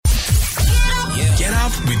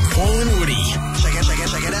Up with Paul and Woody. Check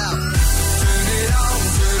it out. Turn it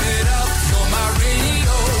up, you're my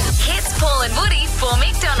radio. Hits Paul and Woody for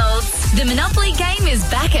McDonald's. The Monopoly game is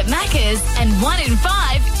back at Macca's and 1 in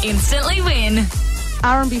 5 instantly win.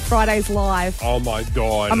 R&B Fridays live. Oh, my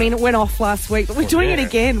God. I mean, it went off last week, but we're doing it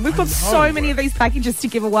again. We've got so many of these packages to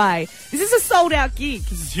give away. This is a sold-out gig.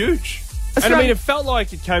 This is huge. And I mean, it felt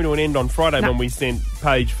like it came to an end on Friday when we sent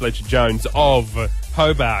Paige Fletcher-Jones of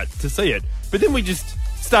Hobart to see it. But then we just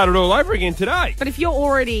started all over again today. But if you're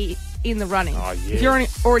already in the running, yes. if you're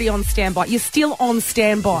already on standby, you're still on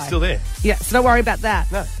standby. You're still there. Yeah, so don't worry about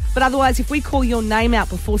that. No. But otherwise, if we call your name out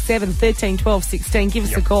before 7, 13, 12, 16, give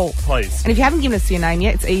us a call. Please. And if you haven't given us your name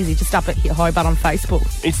yet, it's easy. Just up at Hit Hobart on Facebook.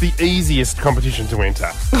 It's the easiest competition to enter.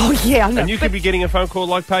 Oh, yeah, I know. And you could be getting a phone call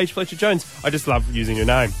like Paige Fletcher-Jones. I just love using her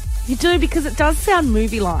name. You do, because it does sound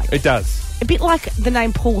movie-like. It does. A bit like the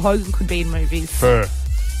name Paul Hogan could be in movies. Her.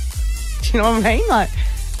 Do you know what I mean? Like,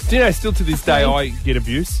 do you know, still to this day, I get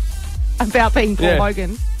abuse. About being Paul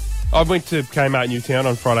Hogan. I went to Kmart Newtown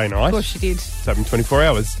on Friday night. Of course you did. It's open 24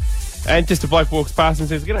 hours. And just a bloke walks past and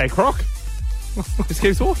says, "G'day, Croc." Just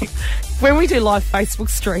keeps walking. When we do live Facebook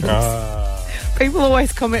streams, people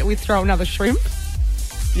always comment we throw another shrimp.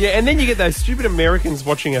 Yeah, and then you get those stupid Americans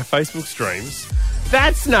watching our Facebook streams.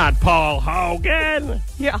 That's not Paul Hogan.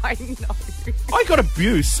 Yeah, I know. I got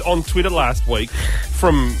abuse on Twitter last week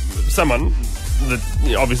from someone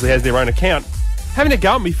that obviously has their own account having to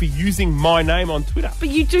go at me for using my name on Twitter. But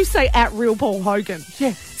you do say at real Paul Hogan.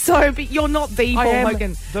 Yeah. So, but you're not the I Paul am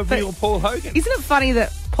Hogan. The real Paul Hogan. Isn't it funny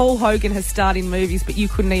that Paul Hogan has starred in movies, but you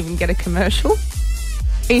couldn't even get a commercial?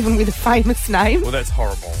 Even with a famous name? Well, that's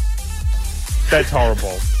horrible. That's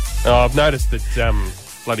horrible. I've noticed that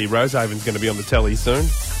bloody Rosehaven's going to be on the telly soon.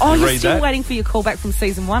 Oh, you're still waiting for your call back from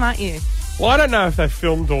season 1, aren't you? Well, I don't know if they've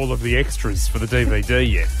filmed all of the extras for the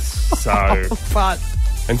DVD yet. So, but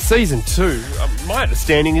and season 2, my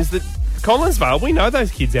understanding is that Collinsvale, we know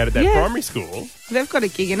those kids out at that primary school. They've got a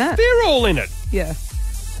gig in it. They're all in it. Yeah.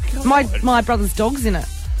 My brother's dog's in it.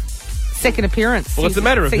 Second appearance. Well, it's a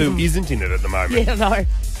matter of who isn't in it at the moment. Yeah, no.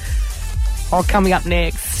 Oh, coming up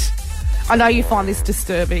next. I know you find this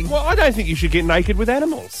disturbing. Well, I don't think you should get naked with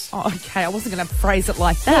animals. Oh, okay, I wasn't going to phrase it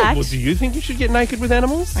like that. Well, do you think you should get naked with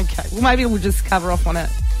animals? Okay, well, maybe we'll just cover off on it.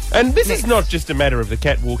 And this is not just a matter of the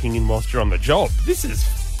cat walking in whilst you're on the job. This is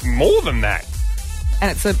more than that.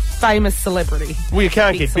 And it's a famous celebrity. Well, you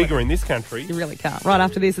can't get bigger in this country. You really can't. Right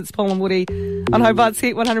after this, it's Paul and Woody on Hobart's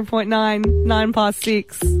Hit 100.9, 9 past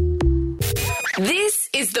 6. This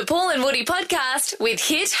is the Paul and Woody podcast with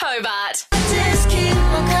Hit Hobart.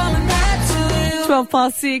 12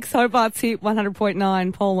 past 6, Hobart's Hit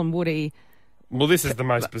 100.9, Paul and Woody. Well, this is the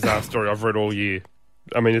most bizarre story I've read all year.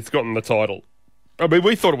 I mean, it's gotten the title. I mean,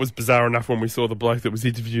 we thought it was bizarre enough when we saw the bloke that was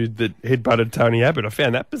interviewed that headbutted Tony Abbott. I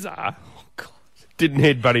found that bizarre. Oh, God. Didn't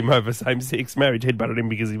headbutt him over same-sex marriage. Headbutted him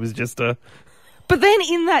because he was just a... But then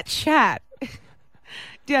in that chat,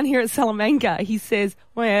 down here at Salamanca, he says,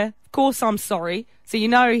 well, of course I'm sorry. So you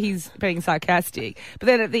know he's being sarcastic. But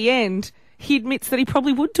then at the end, he admits that he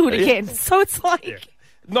probably would do it again. So it's like... Yeah.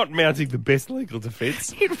 Not mounting the best legal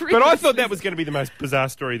defence. Really but I thought that was going to be the most bizarre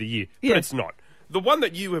story of the year. Yeah. But it's not. The one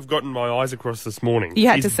that you have gotten my eyes across this morning. You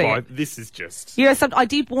had to see it. This is just... You know, I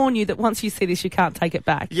did warn you that once you see this, you can't take it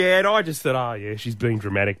back. Yeah, and I just thought, she's being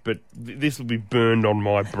dramatic, but this will be burned on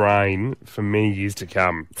my brain for many years to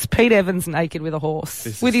come. It's Pete Evans naked with a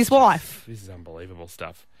horse, with his wife. This is unbelievable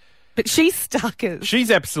stuff. But she's stuck as...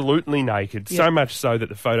 She's absolutely naked, so much so that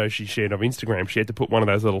the photo she shared on Instagram, she had to put one of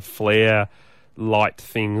those little flare light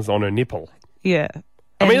things on her nipple. Yeah.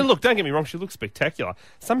 I mean, look, don't get me wrong, she looks spectacular.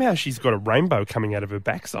 Somehow she's got a rainbow coming out of her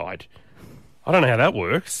backside. I don't know how that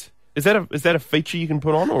works. Is that a feature you can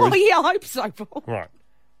put on? Or yeah, I hope so, Paul. Right.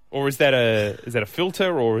 Or is that a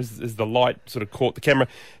filter, or is the light sort of caught the camera?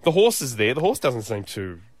 The horse is there. The horse doesn't seem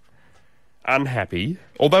too unhappy.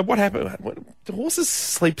 Although, what happened? Do horses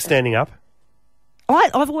sleep standing up?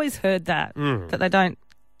 I've always heard that they don't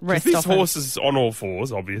rest. This horse is on all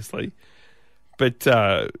fours, obviously. But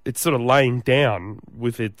it's sort of laying down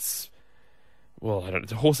with its... Well, I don't know.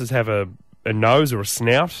 Do horses have a nose or a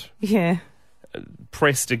snout? Yeah.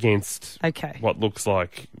 Pressed against what looks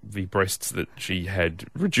like the breasts that she had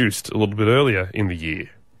reduced a little bit earlier in the year.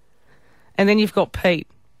 And then you've got Pete.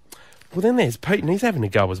 Well, then there's Pete, and he's having a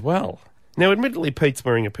go as well. Now, admittedly, Pete's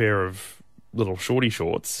wearing a pair of little shorty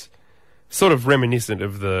shorts, sort of reminiscent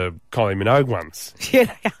of the Kylie Minogue ones. Yeah,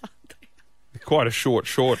 they are. Quite a short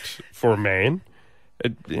for a man.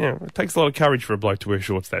 It takes a lot of courage for a bloke to wear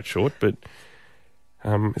shorts that short, but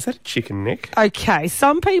Is that a chicken neck? Okay,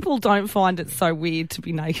 some people don't find it so weird to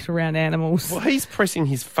be naked around animals. Well, he's pressing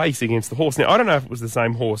his face against the horse. Now, I don't know if it was the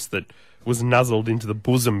same horse that was nuzzled into the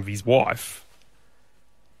bosom of his wife.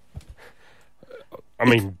 I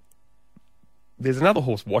mean, there's another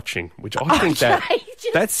horse watching, which I think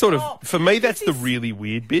that's sort of, for me, that's the really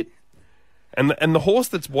weird bit. And the horse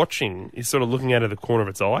that's watching is sort of looking out of the corner of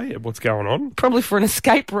its eye at what's going on. Probably for an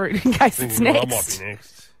escape route in case it's Thinking, next. I might be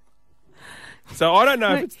next. So I don't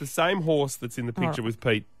know if it's the same horse that's in the picture with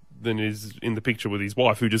Pete than is in the picture with his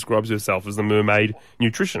wife, who describes herself as the mermaid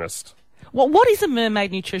nutritionist. Well, what is a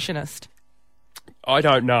mermaid nutritionist? I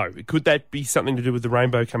don't know. Could that be something to do with the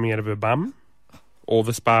rainbow coming out of her bum? Or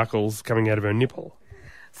the sparkles coming out of her nipple?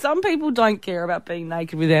 Some people don't care about being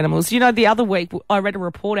naked with animals. You know, the other week I read a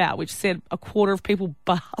report out which said a quarter of people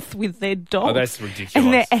bath with their dogs. Oh, that's ridiculous.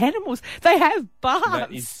 And their animals. They have baths.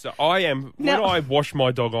 That is, when I wash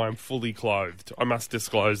my dog, I am fully clothed. I must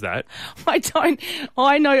disclose that.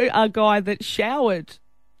 I know a guy that showered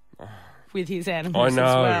with his animals I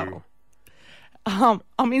know. as well.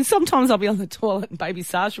 I mean, sometimes I'll be on the toilet and baby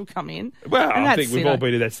Sarge will come in. Well, and I think we've all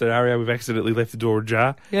been in that scenario. We've accidentally left the door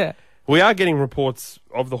ajar. Yeah. We are getting reports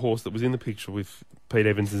of the horse that was in the picture with Pete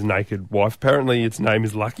Evans' naked wife. Apparently its name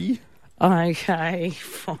is Lucky. Okay.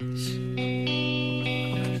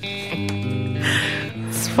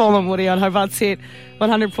 It's Paul and Woody on Hobart's Hit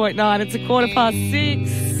 100.9. It's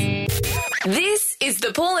 6:15. This is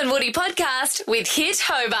the Paul and Woody podcast with Hit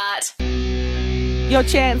Hobart. Your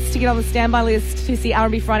chance to get on the standby list to see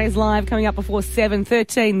R&B Fridays live coming up before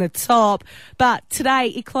 7:13, the top. But today,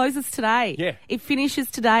 it closes today. Yeah. It finishes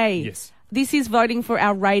today. Yes. This is voting for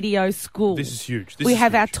our radio school. This is huge. We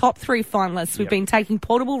have our top 3 finalists. We've been taking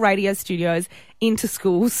portable radio studios into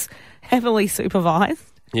schools, heavily supervised.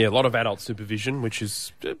 Yeah, a lot of adult supervision, which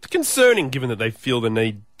is concerning given that they feel the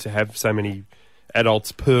need to have so many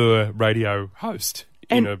adults per radio host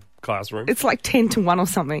in a classroom. It's like 10 to 1 or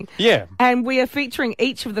something. Yeah. And we are featuring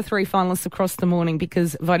each of the 3 finalists across the morning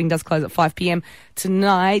because voting does close at 5 p.m.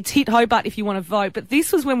 tonight. Hit Hobart if you want to vote. But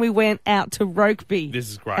this was when we went out to Rokeby. This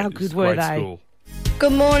is great. How This good is were great they? School.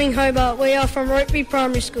 Good morning, Hobart. We are from Rokeby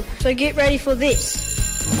Primary School, so get ready for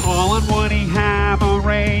this. Paul and Woody have a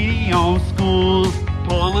radio school.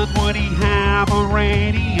 Paul and Woody have a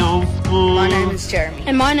radio school. My name is Jeremy,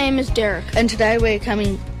 And my name is Derek. and today we're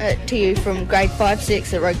coming to you from grade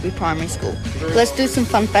 5-6 at Rokeby Primary School. Let's do some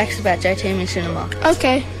fun facts about JT Machinima.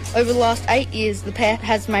 Okay. Over the last 8 years, the pair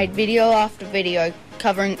has made video after video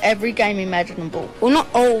covering every game imaginable. Well, not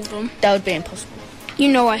all of them. That would be impossible. You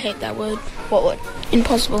know I hate that word. What would?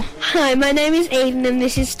 Impossible. Hi, my name is Aiden and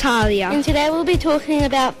this is Talia. And today we'll be talking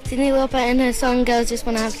about Cyndi Lauper and her song Girls Just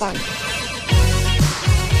Wanna Have Fun.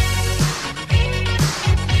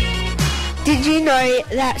 Did you know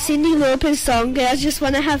that Cyndi Lauper's song Girls Just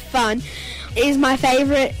Wanna Have Fun is my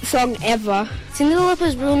favourite song ever? Cyndi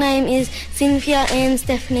Lauper's real name is Cynthia Ann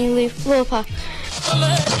Stephanie Lauper.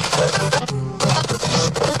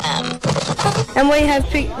 And we have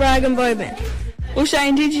picked Rag and Bowman. Well,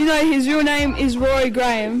 Shane, did you know his real name is Roy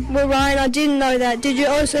Graham? Well, Ryan, I didn't know that. Did you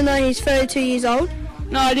also know he's 32 years old?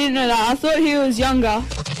 No, I didn't know that. I thought he was younger.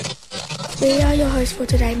 We are your hosts for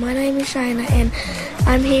today. My name is Shayna and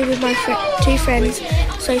I'm here with my 2 friends,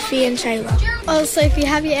 Sophie and Shayla. Oh, Sophie,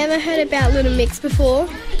 have you ever heard about Little Mix before?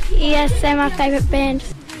 Yes, they're my favourite band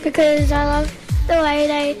because I love the way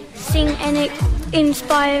they sing and it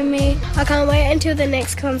inspires me. I can't wait until the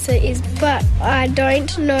next concert is, but I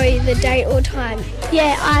don't know the date or time.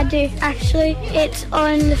 Yeah, I do actually. It's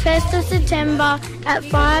on the 1st of September at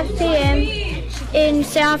 5 p.m. in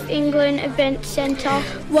South England Event Centre.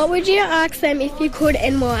 What would you ask them if you could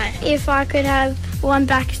and why? If I could have one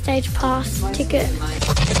backstage pass ticket.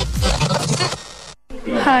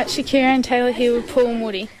 Hi, Shakira and Taylor here with Paul and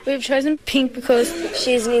Woody. We've chosen Pink because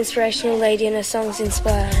She's an inspirational lady and her songs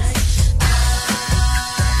inspire us.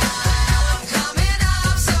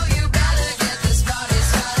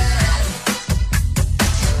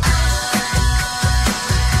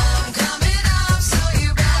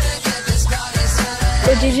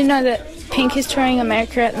 Well, did you know that Pink is touring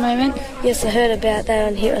America at the moment? Yes, I heard about that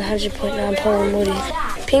on Hit 100.9 Paul and Woody.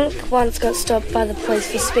 Pink once got stopped by the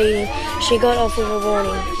police for speeding. She got off with a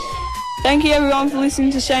warning. Thank you everyone for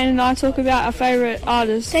listening to Shane and I talk about our favourite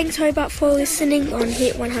artists. Thanks, Hobart, for listening on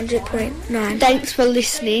Hit 100.9. Thanks for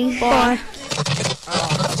listening. Bye.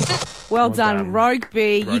 Well done,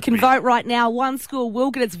 Rokeby. You can vote right now. One school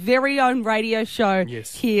will get its very own radio show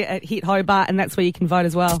here at Hit Hobart, and that's where you can vote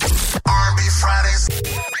as well. R&B Fridays.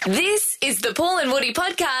 This is the Paul and Woody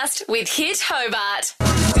podcast with Hit Hobart.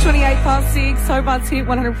 6, Hobart's hit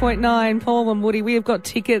 100.9. Paul and Woody, we have got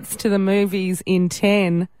tickets to the movies in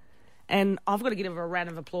 10. And I've got to give a round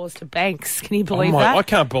of applause to Banks. Can you believe that? I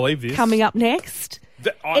can't believe this. Coming up next,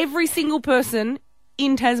 every single person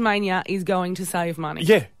in Tasmania is going to save money.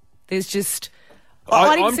 Yeah. There's just...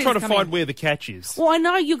 I'm trying to find where the catch is. Well, I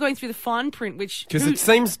know you're going through the fine print, which... Because it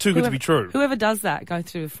seems too good to be true. Whoever does that, go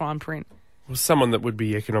through the fine print. Well, someone that would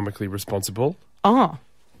be economically responsible. Oh.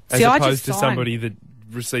 As opposed to somebody that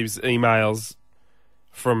receives emails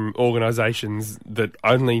from organisations that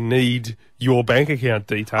only need your bank account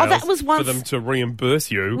details that was once for them to reimburse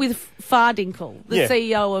you. With Fardinkle, the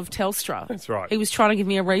CEO of Telstra. That's right. He was trying to give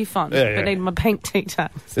me a refund, but needed my bank details.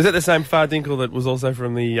 Is that the same Fardinkle that was also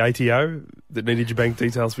from the ATO that needed your bank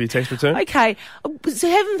details for your tax return? Okay. So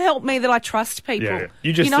heaven help me that I trust people. Yeah.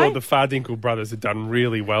 You just thought the Fardinkle brothers had done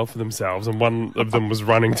really well for themselves, and one of them was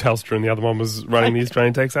running Telstra and the other one was running the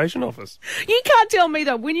Australian Taxation Office. You can't tell me,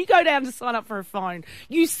 though, when you go down to sign up for a phone,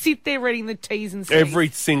 you sit there reading the T's and C's. Every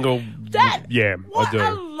single... Yeah, I do. A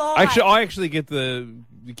lie. I actually get the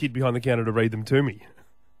kid behind the counter to read them to me.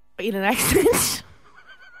 In an accent?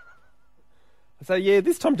 I say, yeah,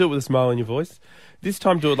 this time do it with a smile on your voice. This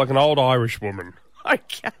time do it like an old Irish woman.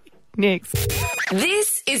 Okay. Next.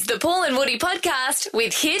 This is the Paul and Woody podcast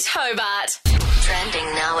with Hit Hobart. Trending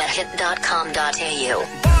now at hit.com.au.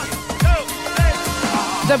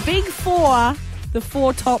 The big four, the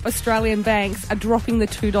four top Australian banks, are dropping the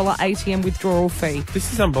 $2 ATM withdrawal fee.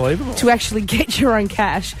 This is unbelievable. To actually get your own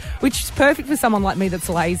cash, which is perfect for someone like me that's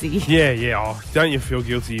lazy. Yeah. Oh, don't you feel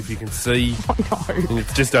guilty if you can see? I know. And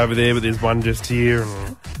it's just over there, but there's one just here.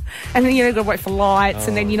 And then you've got to wait for lights,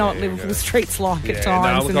 and then you know what Liverpool Street's like at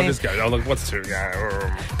times. No, I'll just go, look, what's two?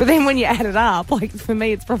 But then when you add it up, like for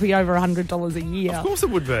me, it's probably over $100 a year. Of course it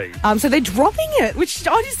would be. So they're dropping it, which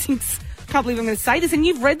I just think... I can't believe I'm going to say this, and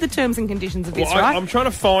you've read the terms and conditions of this, right? I'm trying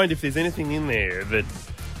to find if there's anything in there that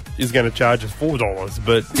is going to charge us $4,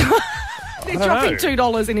 but they're dropping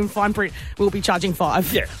 $2, and in fine print, we'll be charging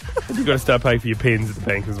 $5. Yeah, you've got to start paying for your pens at the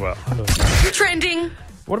bank as well. Trending.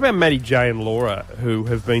 What about Matty J and Laura, who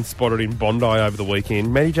have been spotted in Bondi over the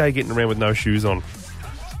weekend? Matty J getting around with no shoes on.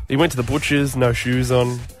 He went to the butcher's, no shoes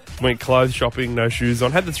on. Went clothes shopping, no shoes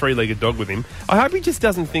on. Had the three-legged dog with him. I hope he just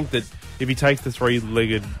doesn't think that if he takes the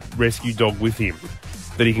three-legged rescue dog with him,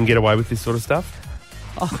 that he can get away with this sort of stuff.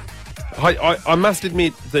 Oh. I must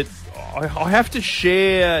admit that I have to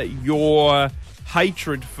share your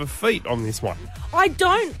hatred for feet on this one. I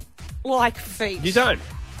don't like feet. You don't?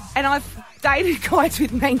 And I've dated guys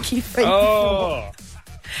with manky feet before.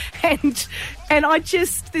 And I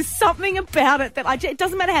just, there's something about it that it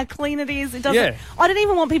doesn't matter how clean it is. It doesn't. Yeah. I don't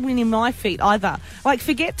even want people near my feet either. Like,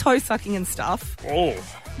 forget toe sucking and stuff. Oh.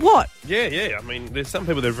 What? Yeah. I mean, there's some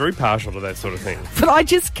people that are very partial to that sort of thing. But I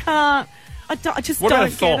just can't. I just what don't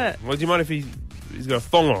about a thong? get it. Well, do you mind if he's got a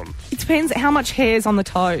thong on? It depends how much hair's on the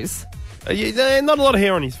toes. Not a lot of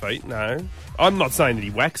hair on his feet, no. I'm not saying that he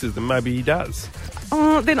waxes them. Maybe he does.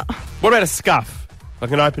 Then. What about a scuff?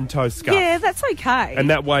 Like an open-toe scuff. Yeah, that's okay. And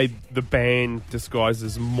that way the band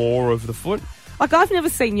disguises more of the foot. Like, I've never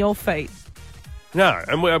seen your feet. No,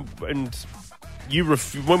 and you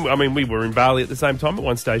we were in Bali at the same time at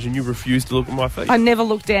one stage, and you refused to look at my feet. I never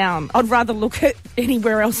look down. I'd rather look at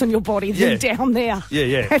anywhere else on your body than down there.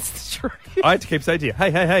 Yeah. That's the truth. I had to keep saying to you,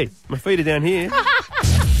 hey, my feet are down here.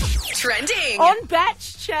 Trending. On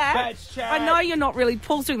Batch Chat. I know you're not really...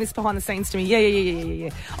 Paul's doing this behind the scenes to me. Yeah.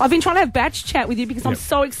 I've been trying to have Batch Chat with you because I'm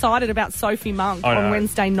so excited about Sophie Monk on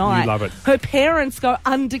Wednesday night. You love it. Her parents go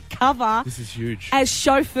undercover... This is huge. ...as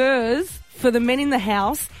chauffeurs for the men in the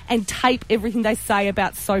house and tape everything they say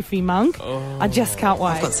about Sophie Monk. Oh. I just can't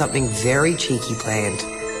wait. I've got something very cheeky planned.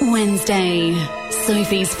 Wednesday,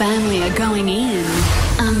 Sophie's family are going in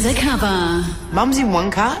undercover. Mum's in one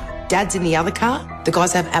car, Dad's in the other car. The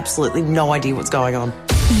guys have absolutely no idea what's going on.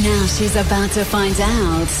 Now she's about to find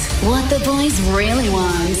out what the boys really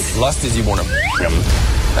want. Lust is you want to them,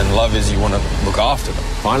 and love is you want to look after them.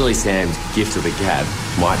 Finally, Sam's gift to the cab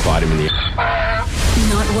might bite him in the...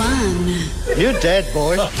 Not one. You're dead,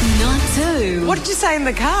 boy. Not two. What did you say in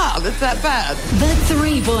the car? That's that bad. But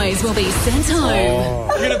 3 boys will be sent home.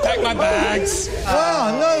 I'm going to pack my bags.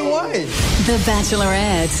 Oh, no way. The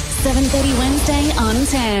Bachelorette, 7:30 Wednesday on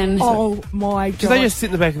 10. Oh, my God. Do they just sit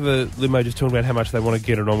in the back of the limo just talking about how much they want to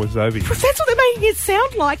get it on with Sophie? That's what they're making it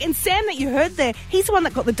sound like. And Sam that you heard there, he's the one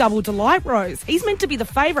that got the double delight rose. He's meant to be the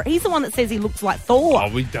favourite. He's the one that says he looks like Thor. Oh,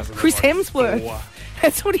 he doesn't. Chris like Hemsworth. Thor.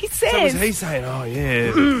 That's what he says. So was he saying, oh,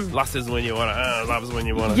 yeah, lust is when you want to, love is when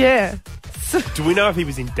you want to. Yeah. Do we know if he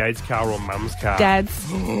was in Dad's car or Mum's car?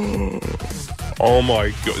 Dad's. Oh, my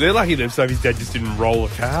God. They're lucky that Sophie's dad just didn't roll a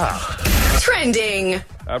car. Trending.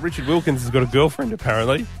 Richard Wilkins has got a girlfriend,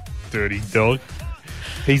 apparently. Dirty dog.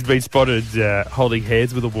 He's been spotted holding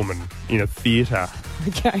hands with a woman in a theatre.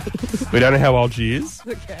 Okay. We don't know how old she is.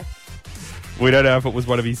 Okay. We don't know if it was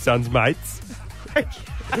one of his son's mates.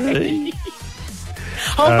 Okay.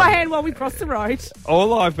 Hold my hand while we cross the road.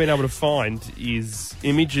 All I've been able to find is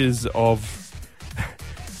images of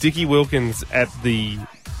Dickie Wilkins at the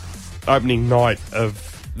opening night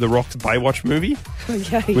of The Rock's Baywatch movie.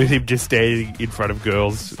 Okay. With him just standing in front of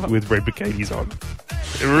girls with red bikinis on.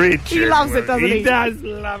 Richard, He loves it, doesn't he? He does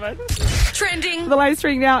love it. Trending. The latest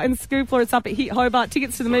ring now in Scoopler. It's up at Hit Hobart.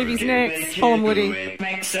 Tickets to the movies next. Paul and Woody.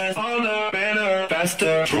 Makes us harder, better,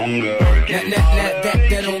 faster, stronger. That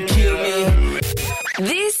don't kill me.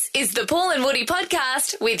 This is the Paul and Woody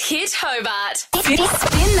podcast with Hit Hobart. Spin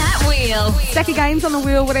that wheel. Stack of games on the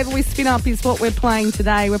wheel. Whatever we spin up is what we're playing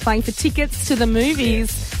today. We're playing for tickets to the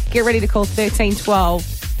movies. Get ready to call 13 12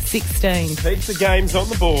 16. Heaps of games on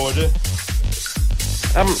the board.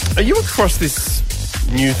 Are you across this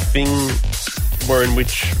new thing in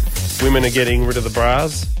which women are getting rid of the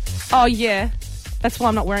bras? Oh, yeah. That's why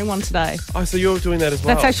I'm not wearing one today. Oh, so you're doing that as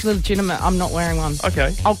well? That's actually legitimate. I'm not wearing one. Okay.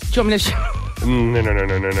 Do you want me to show?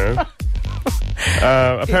 No.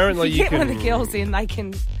 Apparently if you get one of the girls in, they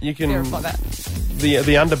can verify that.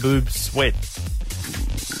 The underboob sweat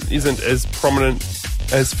isn't as prominent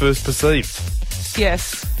as first perceived.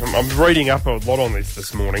 Yes. I'm reading up a lot on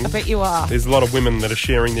this morning. I bet you are. There's a lot of women that are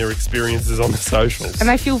sharing their experiences on the socials. And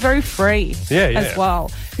they feel very free Yeah. as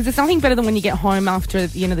well. Because there's nothing better than when you get home after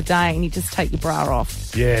the end of the day and you just take your bra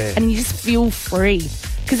off. Yeah. And you just feel free.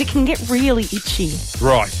 Because it can get really itchy.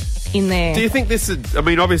 Right. In there. Do you think this is... I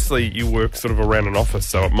mean, obviously you work sort of around an office,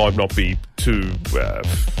 so it might not be too...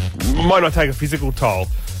 might not take a physical toll.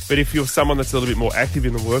 But if you're someone that's a little bit more active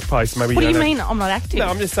in the workplace, maybe... What do you don't mean I'm not active? No,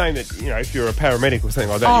 I'm just saying that, if you're a paramedic or something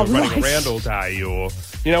like that, you're running right. around all day or...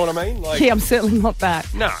 You know what I mean? Yeah, I'm certainly not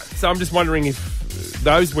that. No. So I'm just wondering if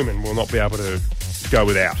those women will not be able to go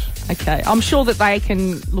without. Okay. I'm sure that they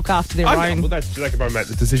can look after their own... Well, they can probably make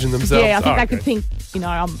the decision themselves. Yeah, I think they could think,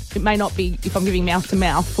 it may not be, if I'm giving mouth to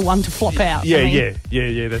mouth, for one to flop out. Yeah,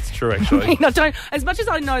 that's true, actually. I don't, as much as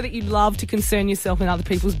I know that you love to concern yourself in other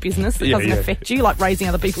people's business that doesn't affect you, like raising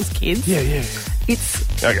other people's kids. Yeah.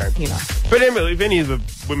 It's, okay. But Emily, if any of the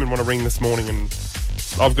women want to ring this morning and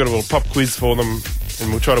I've got a little pop quiz for them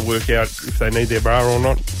and we'll try to work out if they need their bra or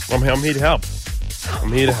not, I'm here to help.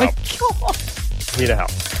 I'm here to help. God. Here to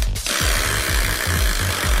help.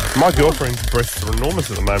 My girlfriend's breasts are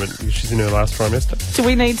enormous at the moment because she's in her last trimester. Do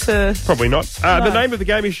we need to... Probably not. No. The name of the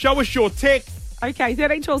game is Show Us Your Text. Okay,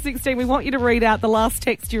 13, 12, 16, we want you to read out the last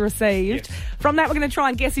text you received. Yes. From that, we're going to try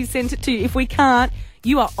and guess who sent it to you. If we can't,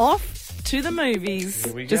 you are off to the movies.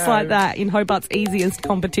 Here we Just go. like that, in Hobart's easiest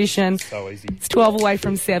competition. So easy. It's 12 away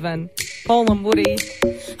from 7. Paul and Woody.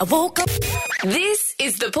 I woke up. This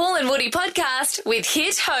is the Paul and Woody podcast with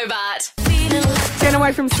Hit Hobart. 10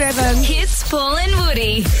 away from 7. Hits Paul and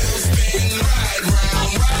Woody. Spin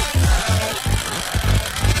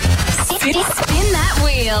that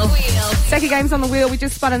wheel. Stack of games on the wheel. We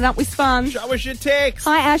just spun it up. We spun. Show us your text.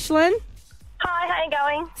 Hi, Ashlyn. Hi, how you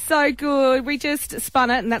going? So good. We just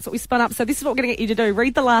spun it, and that's what we spun up. So this is what we're going to get you to do.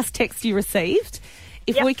 Read the last text you received.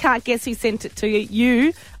 If we can't guess who sent it to you,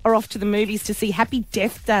 you are off to the movies to see Happy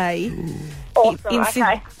Death Day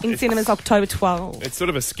Awesome, in cinemas October 12. It's sort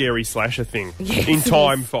of a scary slasher thing. Yes, in it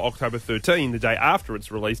time is. for October 13, the day after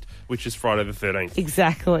it's released, which is Friday the 13th.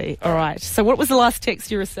 Exactly. All right. So what was the last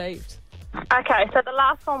text you received? Okay, so the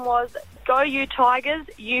last one was, go you Tigers,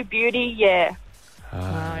 you beauty, yeah.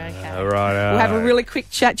 Okay. All right. We'll have a really quick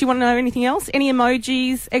chat. Do you want to know anything else? Any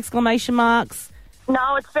emojis, exclamation marks?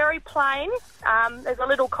 No, it's very plain. There's a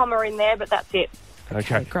little comma in there, but that's it.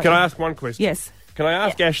 Okay. great. Can I ask one question? Yes. Can I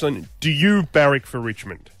ask Ashlyn, do you barrack for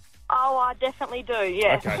Richmond? Oh, I definitely do,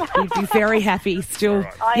 yes. Okay. You'd be very happy still.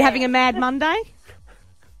 Right. You're having a mad Monday?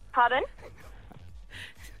 Pardon?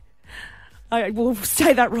 We'll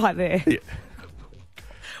say that right there. Yeah.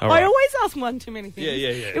 All I right. always ask one too many things. Yeah.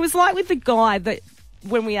 It was like with the guy that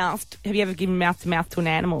when we asked, have you ever given mouth to mouth to an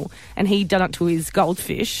animal? And he'd done it to his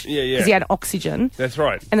goldfish. Yeah. Because he had oxygen. That's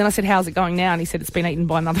right. And then I said, how's it going now? And he said, it's been eaten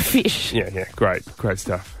by another fish. Yeah. Great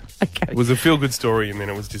stuff. Okay. It was a feel-good story, and then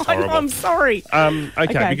it was just I know, horrible. I'm sorry.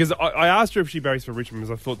 Okay, because I asked her if she barracks for Richmond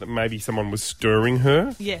because I thought that maybe someone was stirring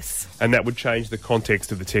her. Yes. And that would change the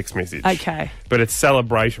context of the text message. Okay. But it's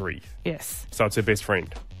celebratory. Yes. So it's her best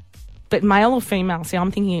friend. But male or female? See,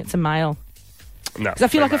 I'm thinking it's a male. No. Because I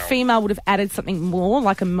feel like a female would have added something more,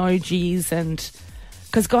 like emojis and...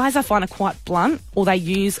 Because guys I find are quite blunt, or they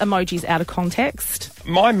use emojis out of context.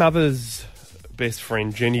 My mother's best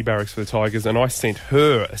friend, Jenny Barracks for the Tigers, and I sent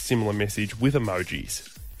her a similar message with emojis.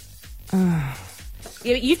 Yeah,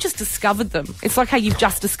 but you've just discovered them. It's like how you've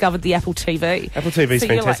just discovered the Apple TV. Apple TV is So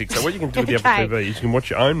you're fantastic. like- So what you can do with the Apple TV is you can watch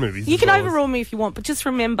your own movies. You as can well as- overrule me if you want, but just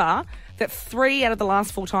remember that 3 out of the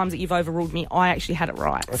last 4 times that you've overruled me, I actually had it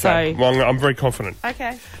right. Okay. So, Well, I'm very confident.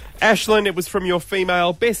 okay. Ashlyn, it was from your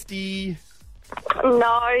female bestie.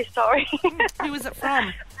 No, sorry. Who was it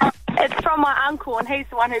from? It's from my uncle, and he's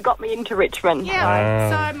the one who got me into Richmond.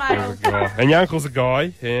 Yeah, so male. Oh, and your uncle's a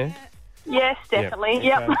guy, yeah? Yes, definitely.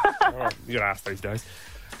 Yeah, Yep. okay. All right, you got to ask these days.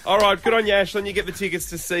 All right, good on you, Ashlyn. You get the tickets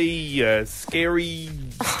to see Scary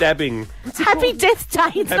Stabbing. Happy Death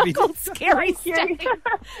Day. It's Happy- not called Scary Stabbing.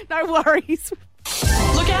 No worries.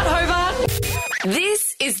 Look out, Hobart.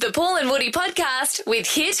 This is the Paul and Woody podcast with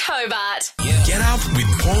Hit Hobart. Get up with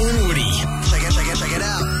Paul and Woody. Check it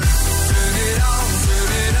out. Turn it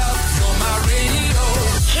up on my radio.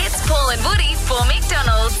 Hits Paul and Woody for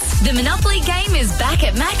McDonald's. The Monopoly game is back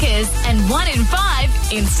at Macca's, and 1 in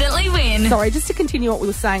 5 instantly win. Sorry, just to continue what we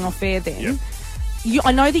were saying off air then.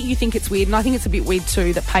 I know that you think it's weird, and I think it's a bit weird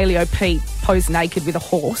too, that Paleo Pete posed naked with a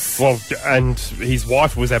horse. Well, and his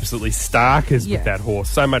wife was absolutely starkers Yeah. with that horse,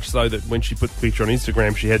 so much so that when she put the picture on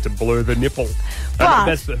Instagram, she had to blur the nipple. But-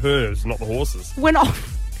 That's hers, not the horse's. When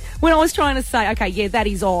I was trying to say, okay, yeah, that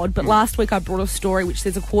is odd, but last week I brought a story which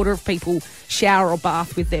says a quarter of people shower or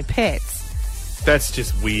bath with their pets. That's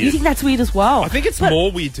just weird. You think that's weird as well? I think it's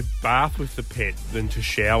more weird to bath with the pet than to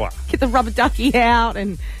shower. Get the rubber ducky out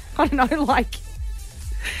and, I don't know, like...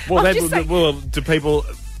 Well, I'm just saying- do people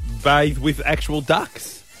bathe with actual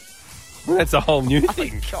ducks? Well, that's a whole new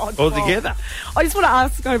thing God, altogether. I just want to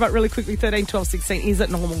ask, go back really quickly, 13, 12, 16, is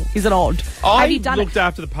it normal? Is it odd? I Have you done looked it?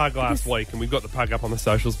 after the pug last week, and we've got the pug up on the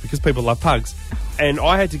socials because people love pugs. And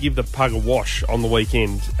I had to give the pug a wash on the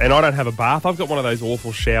weekend, and I don't have a bath. I've got one of those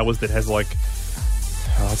awful showers that has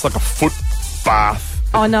it's like a foot bath.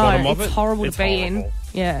 At I the know, bottom of it's it. horrible It's to be horrible. in.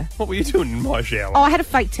 Yeah. What were you doing in my shower? Oh, I had a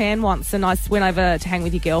fake tan once, and I went over to hang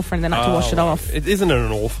with your girlfriend, then I had to wash it off. Isn't it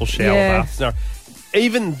an awful shower Yeah. bath? No.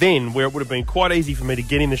 Even then, where it would have been quite easy for me to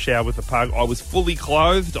get in the shower with the pug, I was fully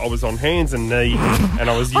clothed, I was on hands and knees, and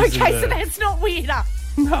I was using Okay, so that's not weirder.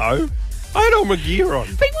 No. I had all my gear on.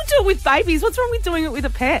 People do it with babies. What's wrong with doing it with a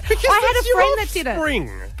pet? Because I had that's a your friend that did offspring.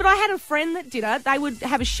 it. But I had a friend that did it. They would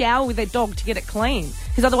have a shower with their dog to get it clean.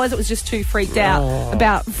 Because otherwise it was just too freaked out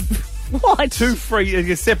about... What? Too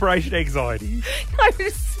free, separation anxiety. No,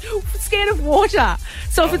 it's scared of water.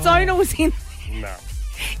 So if its owner was in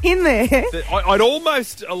there... I'd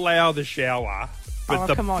almost allow the shower, but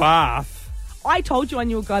the come on. bath... I told you I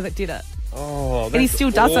knew a guy that did it. Oh, that's And he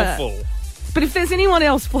still does awful. it. But if there's anyone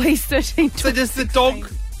else, please, 13, So does the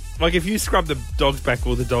dog... Like, if you scrub the dog's back,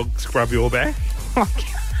 will the dog scrub your back?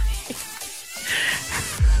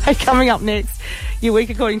 Hey, coming up next, your week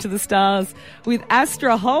according to the stars with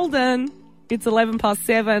Astra Holden. It's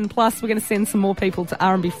 7:11. Plus, we're going to send some more people to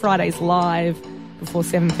R&B Fridays live before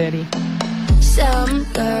 7:30.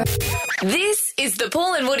 This is the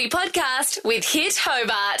Paul and Woody podcast with Hit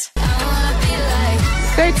Hobart.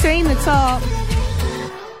 13, the top.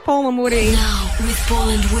 Paul and Woody. Now, with Paul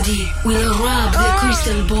and Woody, we'll rub the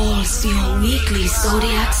crystal balls, your weekly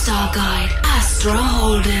zodiac star guide, Astra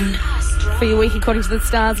Holden. For your week according to the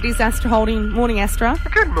stars, it is Astra Holden. Morning, Astra.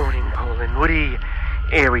 Good morning, Paul and Woody.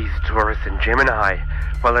 Aries, Taurus and Gemini.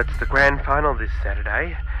 Well, it's the grand final this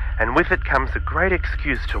Saturday, and with it comes a great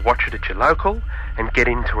excuse to watch it at your local and get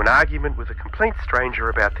into an argument with a complete stranger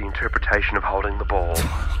about the interpretation of holding the ball.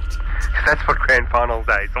 'Cause that's what grand final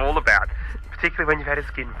day is all about, particularly when you've had a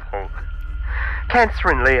skinful. Cancer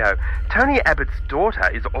and Leo. Tony Abbott's daughter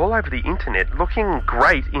is all over the internet looking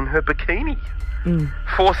great in her bikini,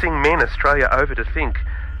 forcing men Australia over to think,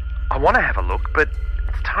 I want to have a look, but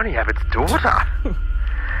it's Tony Abbott's daughter.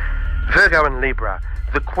 Virgo and Libra.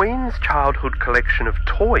 The Queen's childhood collection of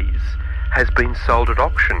toys has been sold at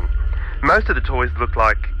auction. Most of the toys look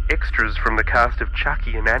like extras from the cast of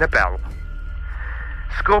Chucky and Annabelle.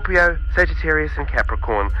 Scorpio, Sagittarius and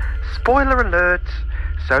Capricorn. Spoiler alert,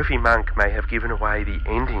 Sophie Monk may have given away the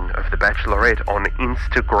ending of The Bachelorette on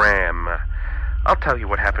Instagram. I'll tell you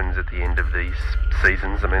what happens at the end of these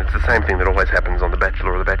seasons. I mean, it's the same thing that always happens on The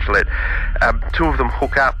Bachelor or The Bachelorette. Two of them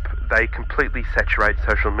hook up, they completely saturate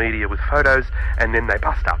social media with photos, and then they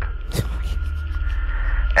bust up.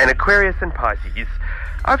 And Aquarius and Pisces.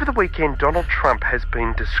 Over the weekend, Donald Trump has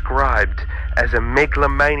been described as a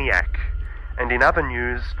megalomaniac. And in other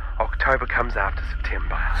news, October comes after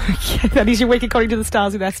September. Okay, that is your week according to the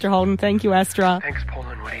stars with Astra Holden. Thank you, Astra. Thanks, Paul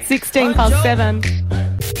and Woody. 16 past 7.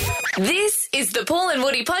 This is the Paul and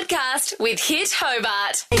Woody podcast with Hit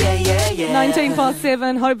Hobart. 19 past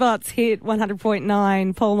 7, Hobart's Hit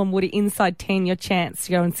 100.9. Paul and Woody inside 10, your chance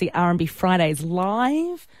to go and see R&B Fridays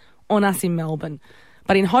live on Us in Melbourne.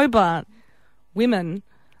 But in Hobart, women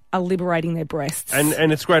are liberating their breasts.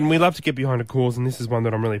 And it's great, and we love to get behind a cause, and this is one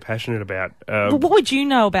that I'm really passionate about. Well, what would you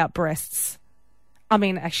know about breasts? I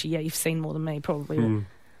mean, actually, yeah, you've seen more than me, probably.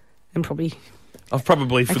 And probably... I've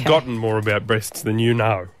probably forgotten more about breasts than you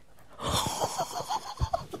know.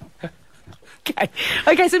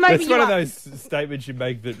 Okay, so maybe that's one of those statements you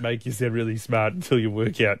make that make you sound really smart until you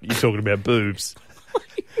work out you're talking about boobs.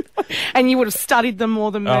 And you would have studied them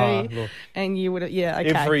more than me. Look. And you would have, yeah,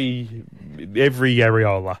 okay. Every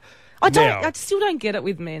areola. I still don't get it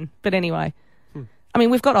with men. But anyway. I mean,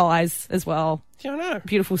 we've got eyes as well. Yeah, I know.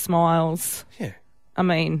 Beautiful smiles. Yeah. I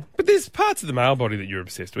mean... But there's parts of the male body that you're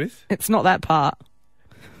obsessed with. It's not that part.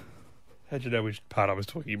 How'd you know which part I was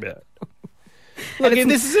talking about? Look,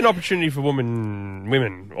 this is an opportunity for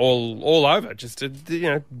women all over, just to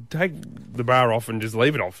take the bra off and just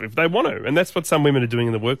leave it off if they want to, and that's what some women are doing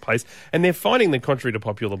in the workplace. And they're finding that, contrary to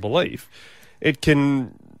popular belief, it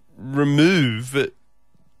can remove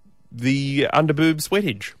the underboob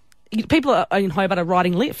sweatage. People in Hobart are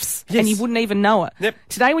riding lifts, and you wouldn't even know it. Yep.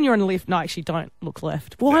 Today, when you're in a lift, no, actually, don't look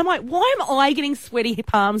left. Why am I getting sweaty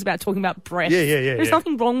palms about talking about breasts? Yeah. There's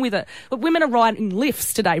nothing wrong with it. But women are riding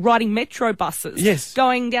lifts today, riding metro buses. Yes.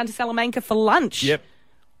 Going down to Salamanca for lunch. Yep.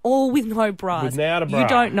 All with no bras. Without a bra. You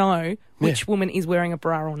don't know which woman is wearing a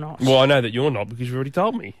bra or not. Well, I know that you're not because you've already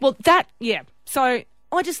told me. Well, So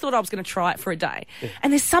I just thought I was going to try it for a day. Yeah.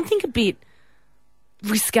 And there's something a bit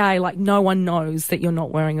risque, like no one knows that you're not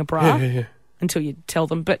wearing a bra. Yeah. Until you tell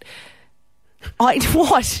them. But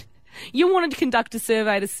what? You wanted to conduct a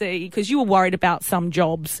survey to see, because you were worried about some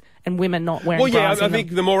jobs and women not wearing bras. Well, yeah, I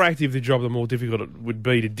think the more active the job, the more difficult it would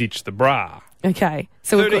be to ditch the bra. Okay,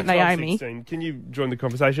 so we've got Naomi. 16. Can you join the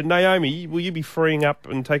conversation? Naomi, will you be freeing up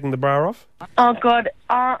and taking the bra off? Oh, God.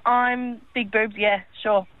 I'm big boobs, yeah,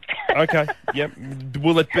 sure. Okay, yep.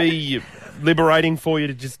 Will it be liberating for you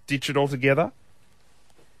to just ditch it altogether?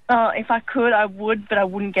 Oh, if I could, I would, but I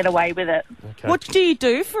wouldn't get away with it. Okay. What do you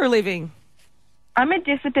do for a living? I'm a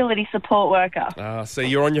disability support worker. So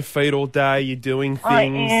you're on your feet all day, you're doing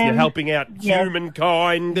things, you're helping out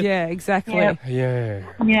humankind. Yeah, exactly. Yep.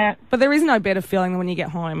 Yeah. But there is no better feeling than when you get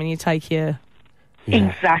home and you take your...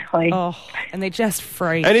 Exactly. Oh, and they're just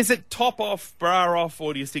free. And is it top off, bra off,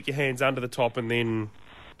 or do you stick your hands under the top and then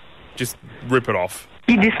just rip it off?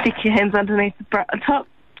 You just stick your hands underneath the top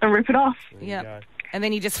and rip it off. Yeah. And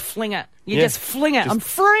then you just fling it. Just fling it. I'm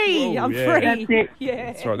free. I'm free. That's it. Yeah.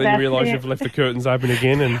 That's right. Then you realise you've left the curtains open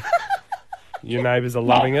again and your neighbours are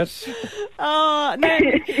loving it. Oh, no.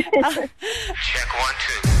 Check 1,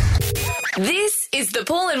 2. This is the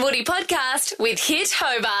Paul and Woody podcast with Hit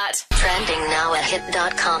Hobart. Trending now at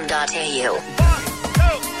hit.com.au.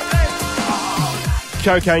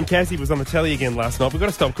 Cocaine Cassie was on the telly again last night. We've got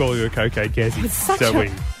to stop calling her Cocaine Cassie. It's such don't we?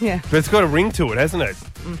 Yeah. But it's got a ring to it, hasn't it?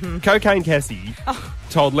 Mm-hmm. Cocaine Cassie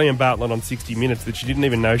told Liam Bartlett on 60 Minutes that she didn't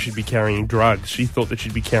even know she'd be carrying drugs. She thought that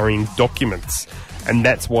she'd be carrying documents, and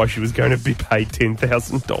that's why she was going to be paid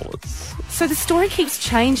 $10,000. So the story keeps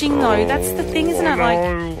changing, though. That's the thing, isn't it?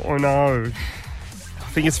 I know. I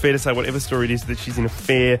think it's fair to say whatever story it is, that she's in a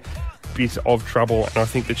fair bit of trouble, and I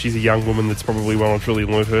think that she's a young woman that's probably well and truly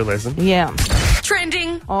learned her lesson. Yeah.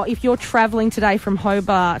 Trending. Oh, if you're travelling today from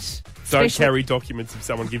Hobart... Don't carry documents if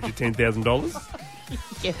someone gives you $10,000.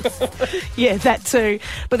 Yes. Yeah, that too.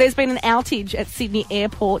 But there's been an outage at Sydney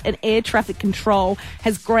Airport, and air traffic control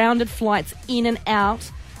has grounded flights in and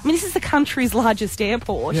out. I mean, this is the country's largest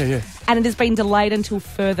airport. Yeah. And it has been delayed until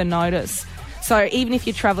further notice. So even if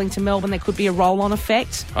you're travelling to Melbourne, there could be a roll-on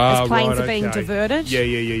effect as planes are being diverted.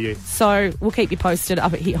 Yeah. So we'll keep you posted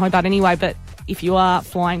up at Hit Hobart anyway, but if you are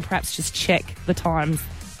flying, perhaps just check the times.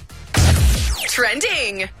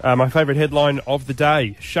 Trending. My favourite headline of the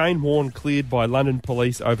day. Shane Warne cleared by London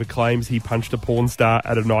police over claims he punched a porn star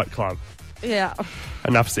at a nightclub. Yeah.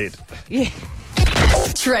 Enough said. Yeah.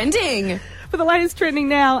 Trending. For the latest trending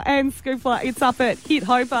now and Scoopla, it's up at Hit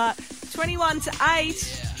Hobart, 21 to 8.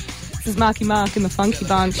 This is Marky Mark and the Funky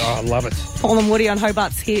Bunch. Oh, I love it. Paul and Woody on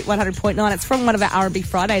Hobart's Hit 100.9. It's from one of our R&B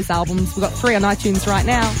Fridays albums. We've got 3 on iTunes right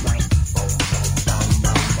now.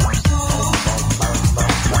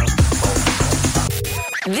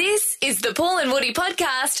 This is the Paul and Woody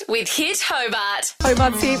podcast with Hit Hobart.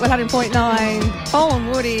 Hobart's Hit 100.9. Paul and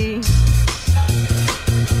Woody.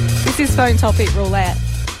 This is Phone Topic Roulette.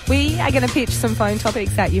 We are going to pitch some phone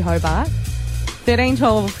topics at you, Hobart. 13,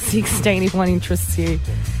 12, 16 if one interests you.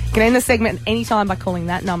 You can end the segment any time by calling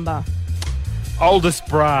that number. Oldest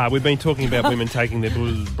bra. We've been talking about women taking their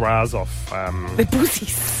bras off. The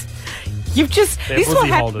bussies. This is what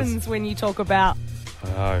happens when you talk about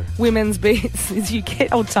women's bits, is you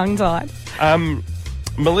get all tongue-tied.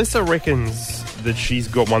 Melissa reckons that she's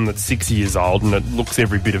got one that's 6 years old and it looks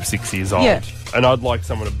every bit of 6 years old. Yeah. And I'd like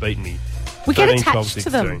someone to beat me. We 13, get attached 12, to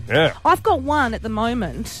 16. them. Yeah. I've got one at the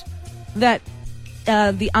moment that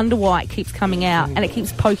the underwhite keeps coming out and it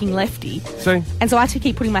keeps poking lefty. See? And so I have to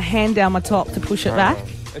keep putting my hand down my top to push it back.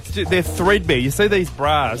 They're threadbare. You see these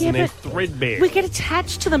bras and they're but threadbare. We get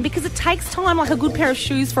attached to them because it takes time, like a good pair of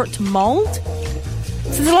shoes, for it to mould. So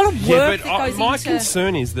there's a lot of work that goes my into...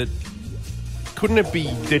 concern is that couldn't it be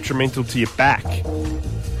detrimental to your back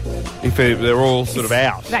if they're all sort of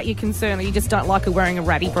out? That you're concerned, or you just don't like her wearing a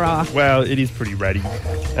ratty bra? Well, it is pretty ratty.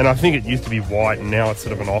 And I think it used to be white and now it's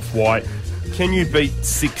sort of an off-white. Can you beat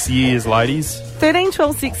 6 years, ladies? 13,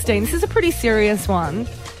 12, 16. This is a pretty serious one.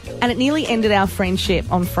 And it nearly ended our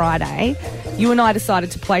friendship on Friday. You and I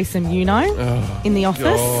decided to play some in the office.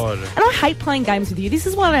 God. And I hate playing games with you. This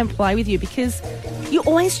is why I don't play with you, because you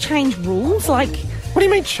always change rules. Like, what do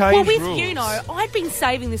you mean change rules? Well, with I'd been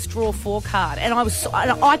saving this draw 4 card, and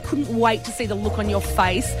I couldn't wait to see the look on your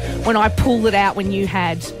face when I pulled it out when you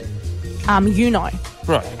had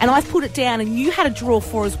Right. And I've put it down, and you had a draw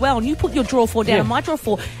 4 as well, and you put your draw 4 down and my draw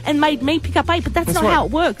 4 and made me pick up 8, but that's not how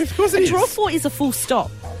it works. Of course it a is. draw 4 is a full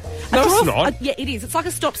stop. No, it's not. Yeah, it is. It's like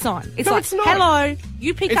a stop sign. It's No, like, it's not. hello,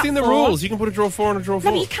 you pick up 4. It's in the rules. You can put a draw 4 on a draw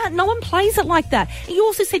 4. No, but you can't. No one plays it like that. You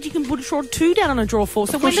also said you can put a draw 2 down on a draw 4.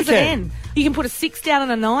 So when does it end? You can put a 6 down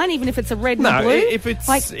on a 9, even if it's a red and a blue?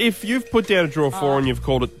 If you've put down a draw 4 and you've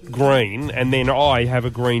called it green, and then I have a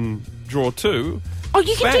green draw 2... Oh,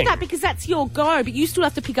 you can bang. do that because that's your go, but you still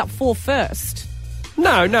have to pick up 4 first.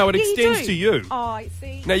 No, it Yeah, extends you do. to you. Oh, I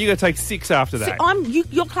see. No, you got to take 6 after that.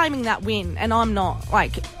 You're claiming that win, and I'm not.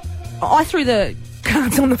 Like, I threw the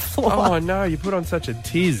cards on the floor. Oh, no, you put on such a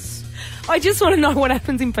tiz. I just want to know what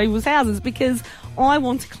happens in people's houses because I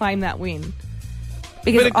want to claim that win.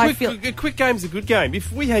 Because a quick game's a good game.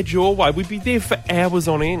 If we had your way, we'd be there for hours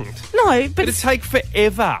on end. No, but... It'd take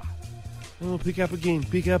forever. Oh, pick up again.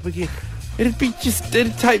 It'd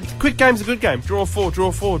take... Quick game's a good game. Draw 4,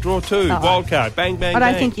 draw 2, wild card, bang, bang, I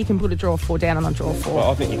don't bang. think you can put a draw 4 down on a draw 4. Well,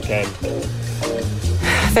 I think you can.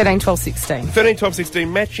 13, 12, 16. 13, 12,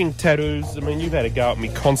 16, matching tattoos. I mean, you've had a go at me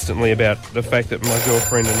constantly about the fact that my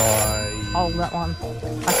girlfriend and I... Hold that one.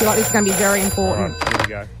 I feel like this is going to be very important. All right,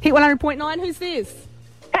 here we go. Hit 100.9, who's this?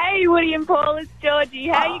 Hey, Woody and Paul, it's Georgie.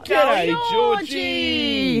 How you going? G'day,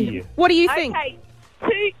 Georgie. What do you think? Okay,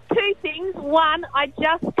 two things. One, I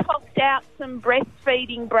just topped out some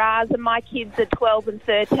breastfeeding bras, and my kids are 12 and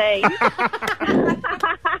 13.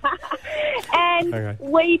 And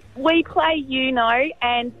we play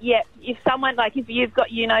and if someone, like if you've got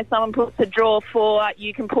someone puts a draw 4,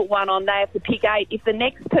 you can put 1 on, they have to pick 8. If the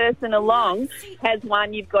next person along has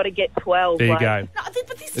 1, you've got to get 12. There you go. No,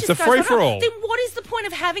 but this It's just a free-for-all. Then what is the point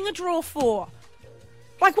of having a draw 4?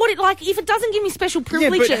 If it doesn't give me special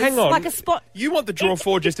privileges, but hang on. like a spot... You want the draw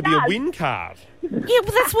 4 just to be a win card. Yeah,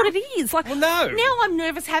 well, that's what it is. Like, well, no. Now I'm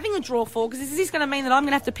nervous having a draw 4 because is this going to mean that I'm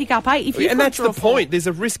going to have to pick up 8? If you And put that's a draw the 4, point. There's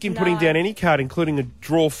a risk in putting down any card, including a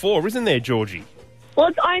draw 4, isn't there, Georgie? Well,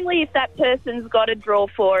 it's only if that person's got a draw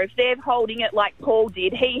 4. If they're holding it like Paul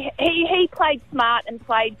did, he played smart and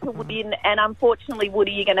played to win. And unfortunately,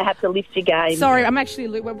 Woody, you're going to have to lift your game. Sorry,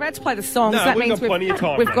 we're about to play the songs. No, that we've means got plenty of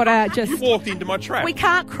time. We've got to just... You walked into my trap. We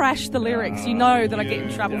can't crash the lyrics. You know that I get in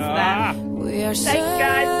trouble for that. We are Thanks,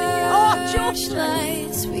 guys. Oh, George.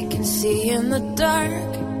 lights we can see in the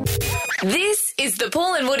dark. This is the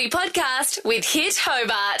Paul and Woody podcast with Hit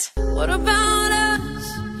Hobart. What about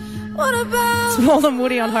us? What about... Paul and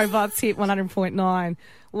Woody on Hobart's Hit 100.9.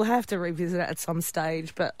 We'll have to revisit it at some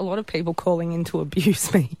stage, but a lot of people calling in to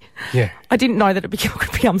abuse me. Yeah. I didn't know that it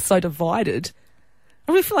could become so divided.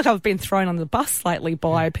 I really feel like I've been thrown on the bus lately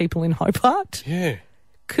by people in Hobart. Yeah.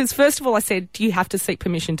 Because first of all, I said, do you have to seek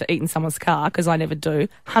permission to eat in someone's car? Because I never do.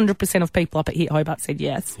 100% of people up at Hit Hobart said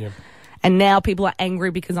yes. Yep. And now people are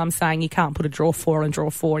angry because I'm saying you can't put a draw 4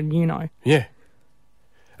 and Yeah.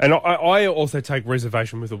 And I also take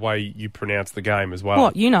reservation with the way you pronounce the game as well.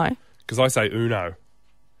 What, Because I say Uno.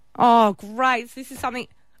 Oh, great. So this is something...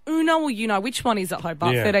 Uno or which one is it,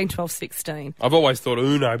 Hobart? Yeah. 13, 12, 16. I've always thought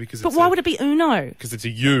Uno because But why would it be Uno? Because it's a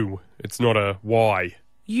U. It's not a Y.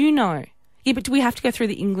 Yeah, but do we have to go through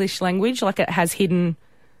the English language? Like it has hidden...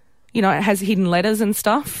 it has hidden letters and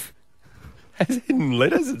stuff? Has hidden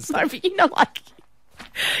letters and stuff? No, but like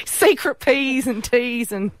secret P's and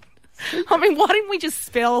T's and... I mean, why didn't we just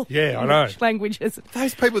spell English languages?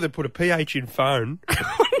 Those people that put a PH in phone,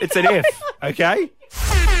 it's an F, okay?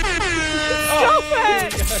 Oh, Stop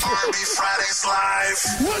it! Fridays live.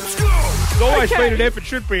 Let's go. It's always been an F. It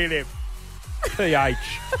should be an F. PH.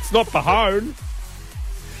 It's not Pahone.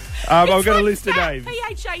 I've got a list of names.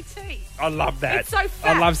 PHAT. I love that. It's so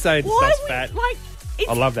fat. I love saying Why stuff's fat. It's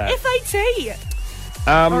I love that. FAT.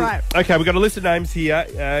 All right. Okay, we've got a list of names here.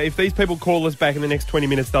 If these people call us back in the next 20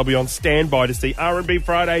 minutes, they'll be on standby to see R&B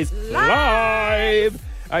Fridays live.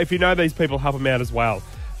 If you know these people, help them out as well.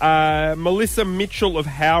 Melissa Mitchell of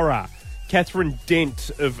Howrah. Catherine Dent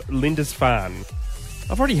of Lindisfarne.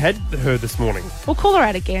 I've already had her this morning. We'll call her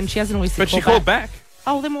out again. She hasn't always said But she called back.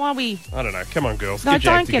 Oh, then why are we... I don't know. Come on, girls. No, Get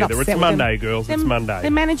your don't act get together. upset It's with Monday, them. girls. It's Monday.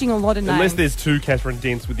 They're managing a lot of names. Unless there's two Catherine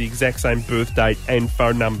Dents with the exact same birth date and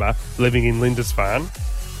phone number living in Lindisfarne.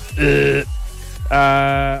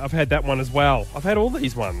 I've had that one as well. I've had all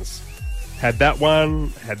these ones. Had that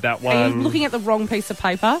one. Are you looking at the wrong piece of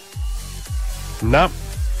paper? No.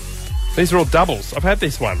 These are all doubles. I've had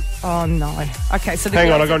this one. Oh, no. Okay, so...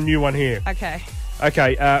 Hang on, I got a new one here. Okay.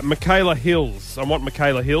 Okay, Michaela Hills. I want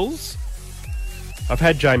Michaela Hills. I've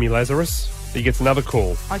had Jamie Lazarus. He gets another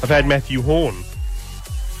call. Okay. I've had Matthew Horn.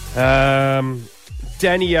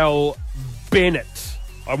 Danielle Bennett.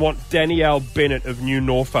 I want Danielle Bennett of New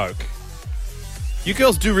Norfolk. You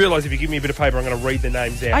girls do realise if you give me a bit of paper, I'm going to read the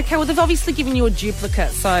names out. Okay, well, they've obviously given you a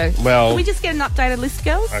duplicate, so... Well... Can we just get an updated list,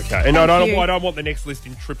 girls? Okay. And I don't want the next list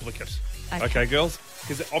in triplicate. Okay, girls?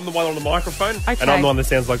 Because I'm the one on the microphone, and I'm the one that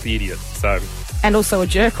sounds like the idiot, so... And also a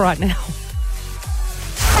jerk right now.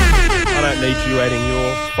 I don't need you adding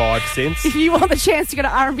your 5 cents. If you want the chance to go to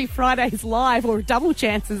R&B Fridays live, or double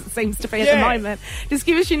chances it seems to be at the moment, just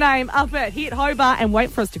give us your name up at Hit Hobart and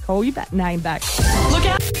wait for us to call you that name back. Look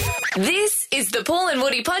out. This is the Paul and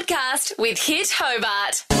Woody podcast with Hit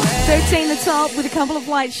Hobart. 13 the top with a couple of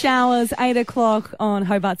light showers, 8 o'clock on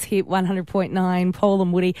Hobart's Hit 100.9. Paul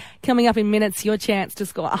and Woody coming up in minutes, your chance to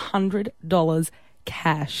score $100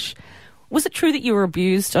 cash. Was it true that you were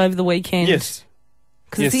abused over the weekend? Yes.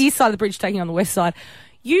 Because it's the east side of the bridge taking on the west side.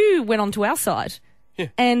 You went on to our side. Yeah.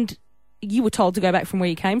 And you were told to go back from where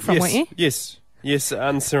you came from, weren't you? Yes,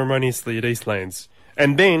 unceremoniously at Eastlands.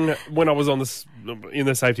 And then when I was in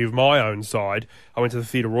the safety of my own side, I went to the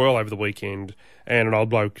Theatre Royal over the weekend and an old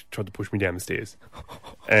bloke tried to push me down the stairs.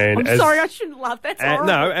 And I'm sorry, I shouldn't laugh. That's horrible.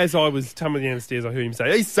 No, as I was tumbling down the stairs, I heard him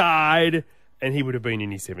say, East side! And he would have been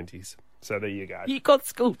in his 70s. So there you go. You got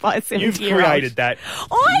schooled by a 70-year-old. You've created that.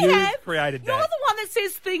 You've created that. You're the one that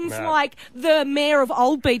says things like, the mayor of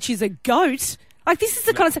Old Beach is a goat. Like, this is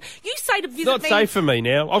the kind of stuff. You say to visit me... It's not safe for me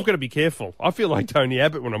now. I've got to be careful. I feel like Tony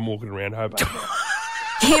Abbott when I'm walking around Hobart.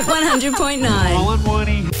 Hit 100.9. Paul and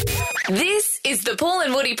Woody. This is the Paul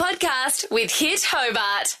and Woody podcast with Hit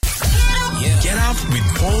Hobart. Yeah. Get up with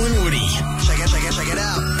Paul and Woody. Check it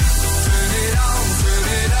out. Turn it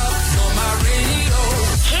up on my radio.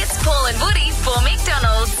 Hits Paul and Woody for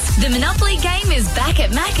McDonald's. The Monopoly game is back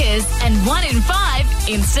at Macca's and 1 in 5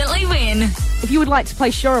 instantly win. If you would like to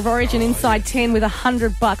play Shore of Origin Inside 10 with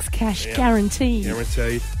 $100 cash guaranteed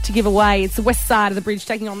to give away, it's the west side of the bridge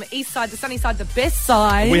taking on the east side, the sunny side, the best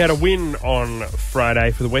side. We had a win on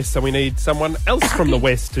Friday for the west, so we need someone else from the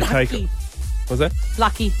west to take it. Was that?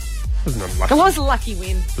 Lucky. Wasn't unlucky. It was a lucky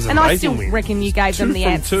win. It was an and I still amazing win. reckon you gave them the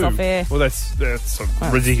answers off air. Well, that's a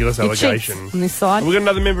ridiculous allegation. On this side. Have we got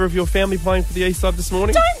another member of your family playing for the east side this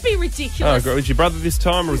morning? Don't be ridiculous. Oh, God. Was your brother this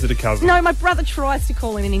time, or was it a cousin? No, my brother tries to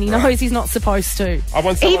call in and he knows he's not supposed to. I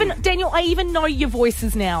want someone... Daniel, I even know your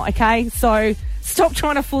voices now, okay? So stop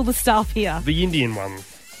trying to fool the staff here. The Indian one.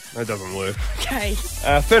 That doesn't work. Okay.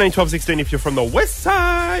 13, 12, 16 if you're from the west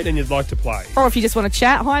side and you'd like to play. Or if you just want to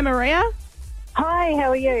chat. Hi, Maria. Hi,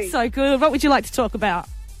 how are you? So good. What would you like to talk about?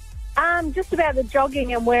 Just about the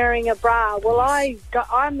jogging and wearing a bra. Well,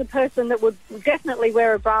 I'm the person that would definitely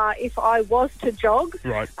wear a bra if I was to jog.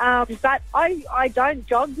 Right. But I don't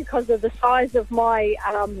jog because of the size of my,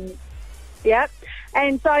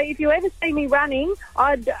 And so if you ever see me running,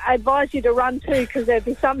 I'd advise you to run too because there'd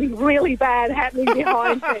be something really bad happening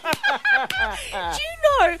behind me. Do you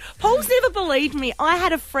know, Paul's never believed me. I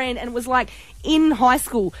had a friend and it was like in high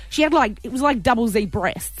school, she had it was like double Z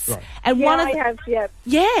breasts. Right. And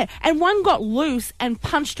Yeah, and one got loose and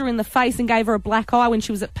punched her in the face and gave her a black eye when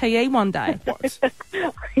she was at PE one day. What?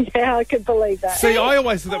 Yeah, I could believe that. See, I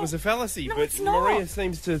always thought that was a fallacy, No, but it's not. Maria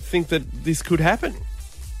seems to think that this could happen.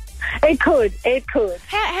 It could.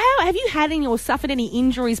 How have you had any or suffered any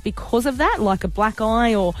injuries because of that, like a black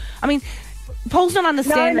eye or? I mean, Paul's not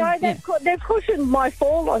understanding. No, they've cushioned my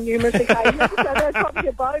fall on numerous occasions, so that's probably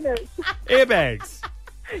a bonus. Airbags.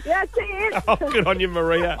 Yes, it is. Oh, good on you,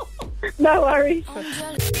 Maria. No worries.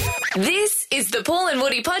 This is the Paul and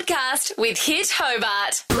Woody podcast with Hit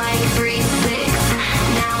Hobart. Like 3-6,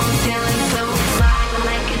 now I'm feeling so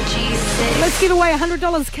Let's give away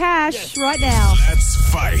 $100 cash right now. Let's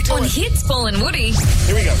fight. On Hits, Paul and Woody.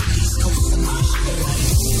 Here we go.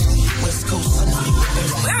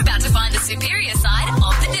 We're about to find the superior side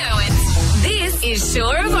of the Derwents. This is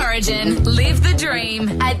Shore of Origin. Live the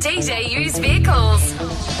dream at DJ Used Vehicles.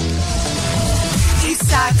 East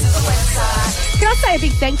side to the west side. Can I say a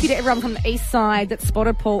big thank you to everyone from the east side that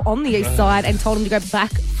spotted Paul on the east side and told him to go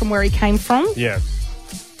back from where he came from? Yeah.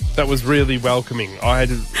 That was really welcoming. I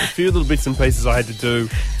had a few little bits and pieces I had to do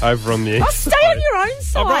over on the east Stay on your own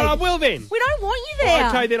side. Oh, right, I will then. We don't want you there.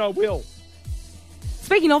 Okay, then I will.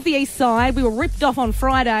 Speaking of the east side, we were ripped off on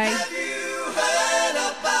Friday.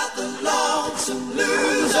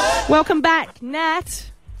 Welcome back,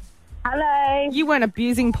 Nat. Hello. You weren't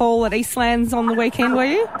abusing Paul at Eastlands on the weekend, were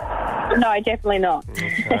you? No, definitely not.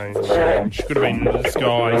 Okay, should have been in the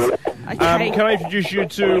skies. Okay. Can I introduce you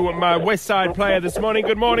to my West Side player this morning?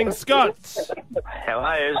 Good morning, Scott.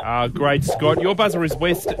 Hello. Great, Scott. Your buzzer is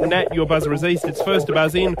west. Nat, your buzzer is east. It's first to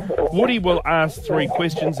buzz in. Woody will ask 3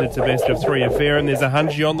 questions. It's a best of 3 affair, and there's a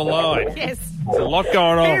hunchie on the line. Yes. There's a lot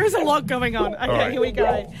going on. There is a lot going on. Okay, right. Here we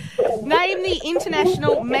go. Name the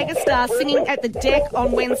international megastar singing at the Deck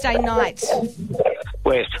on Wednesday night.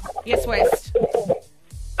 West. Yes, West.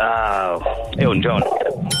 Elton John.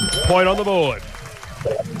 Point on the board.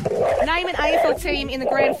 Name an AFL team in the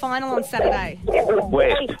grand final on Saturday.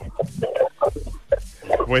 West.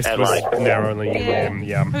 West Adelaide. was narrowly.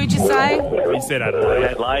 Yeah. Who'd you say? You said Adelaide.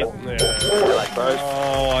 Adelaide. Yeah. Adelaide Crows.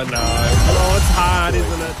 Oh, I know. Oh, it's hard,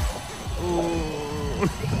 isn't it?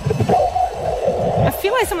 I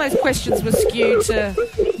feel like some of those questions were skewed to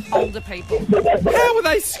older people. How were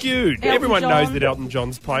they skewed? Elton Everyone John. knows that Elton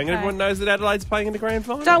John's playing. Okay. Everyone knows that Adelaide's playing in the grand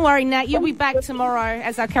final. Don't worry, Nat. You'll be back tomorrow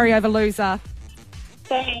as our carryover loser.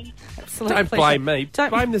 Thanks. Absolute Don't pleasure. blame me.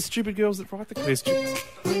 Blame the stupid girls that write the questions.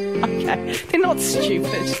 Okay. They're not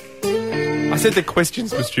stupid. I said the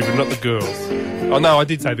questions were stupid, not the girls. Oh, no, I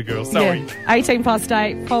did say the girls. Sorry. Yeah. 18 past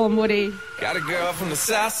 8. Paul and Woody. Got a girl from the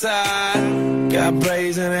south side, got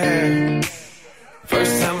braids in her hair.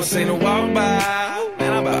 First time I seen her walk by,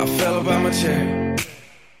 man, I about fell up out my chair.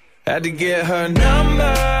 Had to get her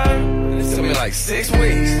number, it took me like 6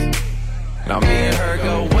 weeks. Now me and her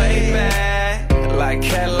go way back, like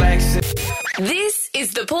Cadillacs. This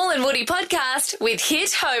is the Paul and Woody podcast with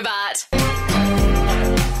Hit Hobart.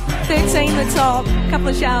 13 the top. Couple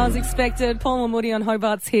of showers expected. Paul and Woody on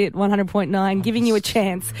Hobart's Hit 100.9, giving you a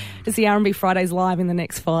chance to see R&B Fridays live in the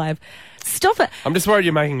next 5. Stop it. I'm just worried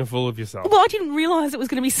you're making a fool of yourself. Well, I didn't realise it was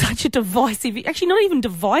going to be such a divisive... Actually, not even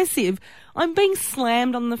divisive. I'm being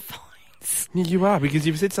slammed on the phones. You are, because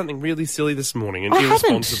you've said something really silly this morning and I haven't.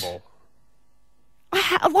 irresponsible. Like,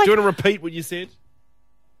 Do you want to repeat what you said?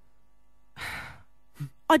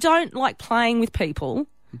 I don't like playing with people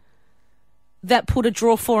that put a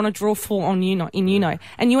draw 4 and a draw 4 on in Uno.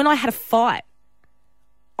 And you and I had a fight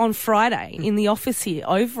on Friday in the office here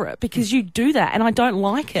over it because you do that and I don't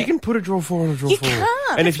like it. You can put a draw 4 on a draw 4. You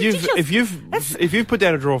can't. And That's if you've put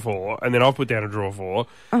down a draw 4 and then I've put down a draw 4,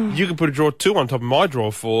 you can put a draw 2 on top of my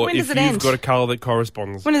draw 4 When if does you've it end? got a colour that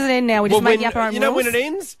corresponds. When does it end now? We just make up our own You know rules? when it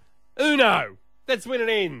ends? Uno. That's when it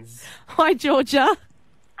ends. Hi, Georgia. Hi,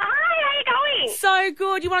 how you going? So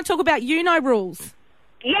good. You want to talk about Uno rules?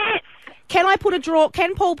 Yes. Can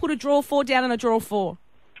Paul put a draw 4 down and a draw 4?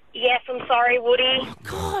 Yes, I'm sorry, Woody. Oh,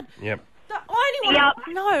 God. Yep. I only want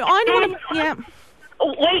to... No, I only want to... Yeah.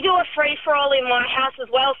 We do a free-for-all in my house as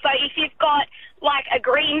well, so if you've got, like, a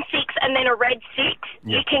green 6 and then a red 6,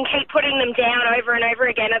 you can keep putting them down over and over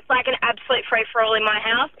again. It's like an absolute free-for-all in my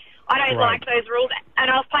house. I don't like those rules. And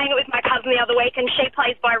I was playing it with my cousin the other week, and she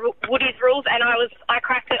plays by Woody's rules, and I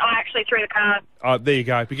cracked it. I actually threw the card. Oh, there you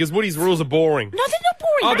go. Because Woody's rules are boring. No, they're not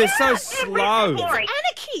boring. Oh, they're so slow. It's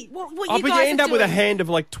anarchy. What Oh, you but guys you end are up with a doing. hand of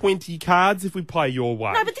like 20 cards if we play your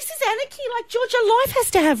way. No, but this is anarchy. Like, Georgia, life has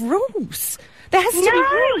to have rules. There has to be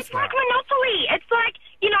rules. It's like Monopoly. It's like,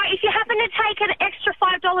 you know, if you happen to take an extra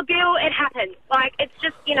 $5 bill, it happens. Like, it's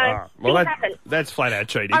just, you know, things happen. That's flat out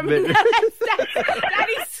cheating. I mean,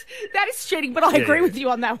 that is cheating, but I Yeah, agree yeah. with you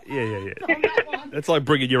on that one. Yeah. That's like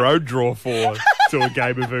bringing your own draw 4 to a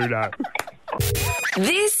game of Uno.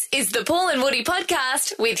 This is the Paul and Woody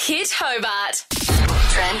podcast with Hit Hobart.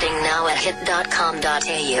 Trending now at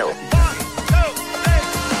hit.com.au.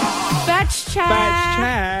 Batch chat. Batch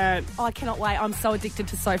chat. Oh, I cannot wait. I'm so addicted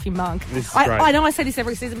to Sophie Monk. This is I great. know I say this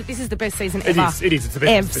every season, but this is the best season It ever. is. It's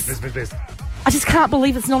the best. I just can't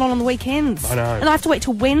believe it's not on the weekends. I know. And I have to wait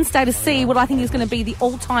till Wednesday to see what I think is going to be the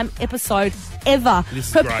all-time episode ever. This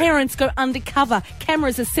is Her great. parents go undercover.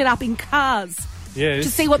 Cameras are set up in cars Yeah, to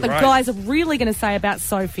this see is what the great. guys are really going to say about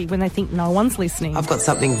Sophie when they think no one's listening. I've got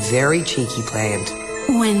something very cheeky planned.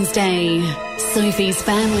 Wednesday. Sophie's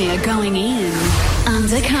family are going in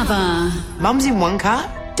undercover. Mum's in one car,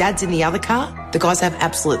 Dad's in the other car. The guys have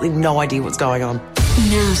absolutely no idea what's going on.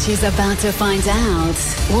 Now she's about to find out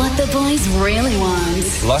what the boys really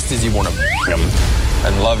want. Lust is you want to them,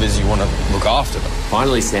 and love is you want to look after them.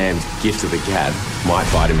 Finally, Sam's gift of a cab might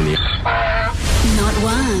bite him in the... Not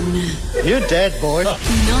one. You're dead, boy. Not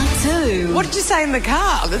two. What did you say in the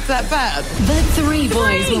car? That's that bad. But 3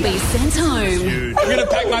 boys will be sent home. I'm going to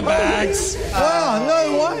pack my bags. Wow,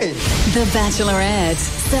 no way. The Bachelorette,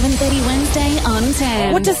 7:30 Wednesday on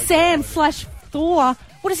 10. What does Sam / Thor,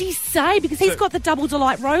 what does he say? Because he's got the Double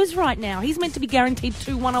Delight Rose right now. He's meant to be guaranteed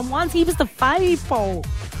 2 one-on-ones. He was the fave, Paul.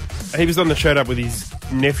 He was on the shirt up with his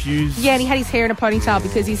nephews. Yeah, and he had his hair in a ponytail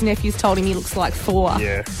because his nephews told him he looks like Thor.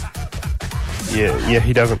 Yeah,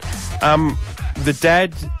 he doesn't. The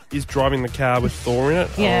dad is driving the car with Thor in it.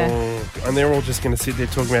 Yeah. And they're all just going to sit there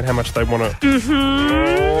talking about how much they want to...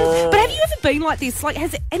 But have you ever been like this? Like,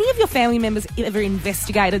 has any of your family members ever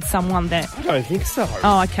investigated someone that... I don't think so.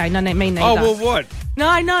 Oh, okay. No, me neither. Oh, well, what? No.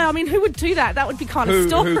 I mean, who would do that? That would be kind of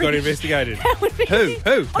story. Who got investigated? That would be... Who?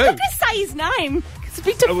 I'm not going to say his name. It's a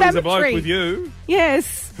bit defamatory. It was a bloke with you?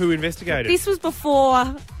 Yes. Who investigated? This was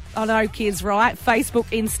before... I know, kids, right? Facebook,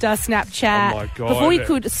 Insta, Snapchat. Oh, my God. Before you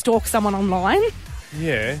could stalk someone online.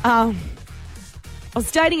 Yeah. I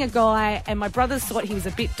was dating a guy and my brothers thought he was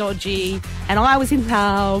a bit dodgy and I was in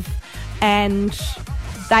love and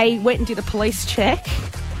they went and did a police check.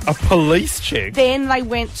 A police check? Then they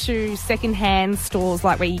went to second-hand stores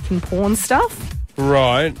like where you can pawn stuff.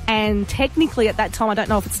 Right. And technically at that time, I don't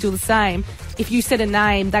know if it's still the same, if you said a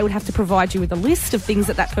name, they would have to provide you with a list of things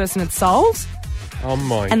that person had sold. Oh,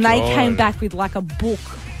 my God. And they came back with like a book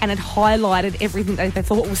and had highlighted everything that they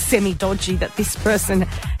thought was semi-dodgy that this person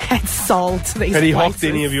had sold to these Had he places. hocked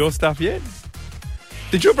any of your stuff yet?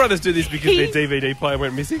 Did your brothers do this because their DVD player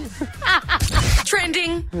went missing?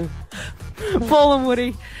 Trending. Paul and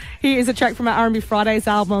Woody. Here is a track from our R&B Fridays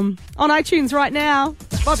album on iTunes right now.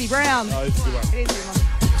 Bobby Brown. Oh, it's a good one. It is a good one.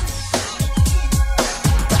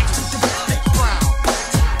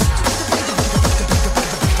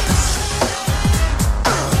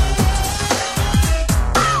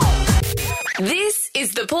 This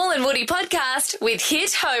is the Paul and Woody podcast with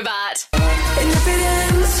Hit Hobart.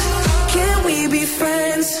 Can we be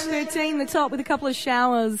friends? 13, the top with a couple of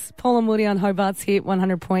showers. Paul and Woody on Hobart's Hit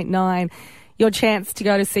 100.9. Your chance to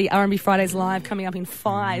go to see R&B Fridays live coming up in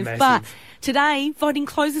 5. Massive. But today, voting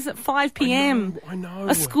closes at 5 p.m. I know.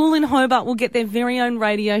 A school in Hobart will get their very own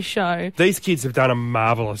radio show These kids have done a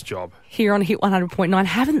marvellous job. here on Hit 100.9.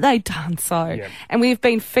 Haven't they done so? Yeah. And we've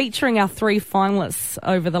been featuring our 3 finalists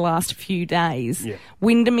over the last few days. Yeah.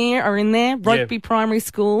 Windermere are in there, Rugby Primary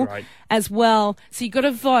School Right. as well. So you've got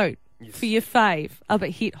to vote for your fave up at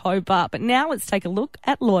Hit Hobart. But now let's take a look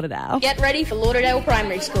at Lauderdale. Get ready for Lauderdale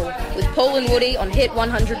Primary School with Paul and Woody on Hit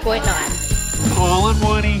 100.9. Paul and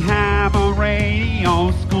Woody have a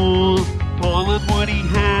radio school. Paul and Woody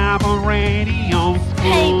have a radio school.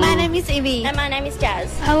 Hey, my name is Evie. And my name is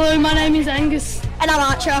Jazz. Hello, my name is Angus. And I'm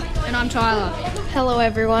Archer. And I'm Tyler. Hello,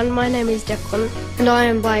 everyone. My name is Declan. And I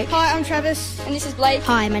am Blake. Hi, I'm Travis. And this is Blake.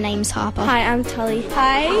 Hi, my name's Harper. Hi, I'm Tully.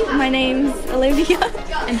 Hi, my name's Olivia.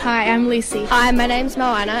 And hi, I'm Lucy. Hi, my name's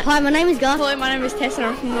Moana. Hi, my name is Garth. Hello, my name is Tess and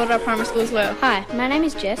I'm from Lauderdale Primary School as well. Hi, my name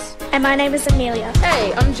is Jess. And my name is Amelia.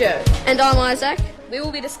 Hey, I'm Joe. And I'm Isaac. We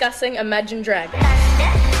will be discussing Imagine Dragons.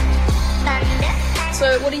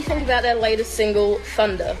 So, what do you think about their latest single,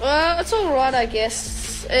 Thunder? It's alright, I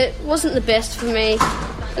guess. It wasn't the best for me.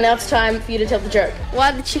 Now it's time for you to tell the joke.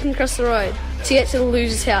 Why did the chicken cross the road? To get to the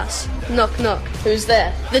loser's house. Knock, knock. Who's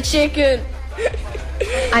there? The chicken!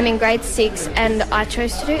 I'm in grade 6 and I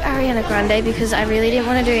chose to do Ariana Grande because I really didn't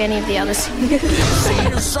want to do any of the other singers.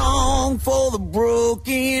 Sing a song for the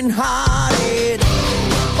broken hearted.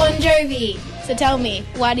 Bon Jovi. So tell me,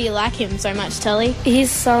 why do you like him so much, Tully?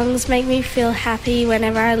 His songs make me feel happy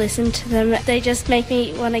whenever I listen to them. They just make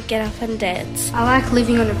me want to get up and dance. I like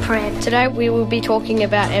Living on a Prayer. Today we will be talking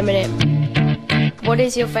about Eminem. What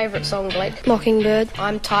is your favourite song, Blake? Mockingbird.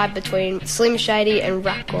 I'm tied between Slim Shady and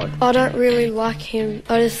Rap God. I don't really like him.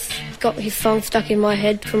 I just got his song stuck in my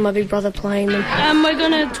head from my big brother playing them. We're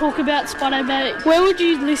going to talk about Spider-Man. Where would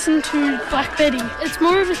you listen to Black Betty? It's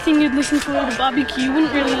more of a thing you'd listen to at a barbecue. You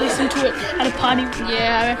wouldn't really listen to it at a party.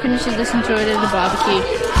 Yeah, I reckon you should listen to it at the barbecue.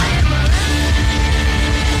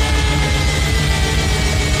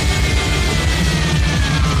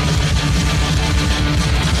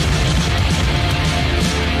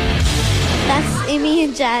 That's Emmy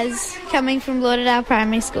and Jazz coming from Lauderdale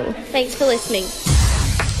Primary School. Thanks for listening.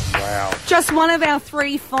 Wow. Just one of our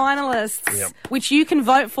 3 finalists, Yep. which you can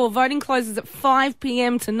vote for. Voting closes at 5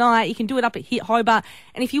 p.m. tonight. You can do it up at Hit Hobart.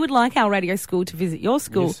 And if you would like our radio school to visit your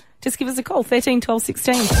school, just give us a call, 13 12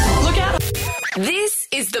 16. Look out. This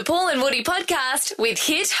is the Paul and Woody podcast with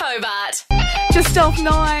Hit Hobart. Just off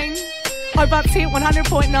 9. Hobart's Hit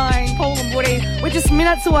 100.9. Paul and Woody. We're just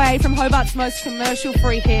minutes away from Hobart's most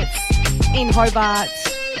commercial-free hits in Hobart.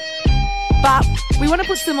 But we want to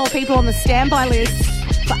put some more people on the standby list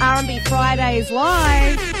for R&B Fridays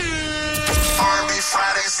Live. R&B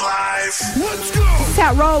Fridays Live. Let's go. This is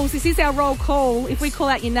how it rolls. This is our roll call. If we call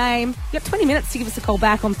out your name, you've got 20 minutes to give us a call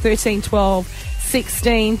back on 13 12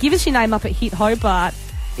 16. Give us your name up at Hit Hobart.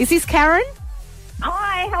 Is this Karen?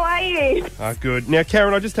 Hi, how are you? Good. Now,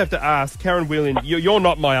 Karen, I just have to ask, Karen Whelan, you're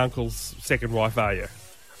not my uncle's second wife, are you?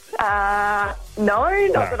 No,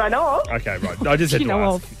 not that I know of. Okay, right. I just had You to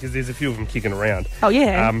know ask because there's a few of them kicking around. Oh,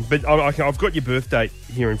 yeah. But I've got your birth date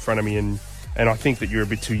here in front of me, and I think that you're a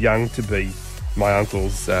bit too young to be my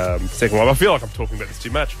uncle's second wife. I feel like I'm talking about this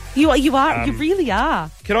too much. You are. You really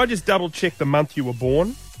are. Can I just double check the month you were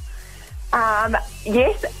born?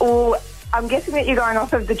 Yes, well, I'm guessing that you're going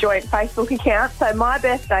off of the joint Facebook account. So my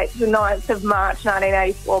birth date's the 9th of March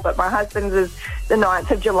 1984, but my husband's is the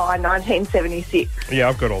 9th of July 1976. Yeah,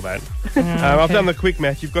 I've got all that. I've done the quick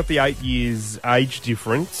math. You've got the 8 years age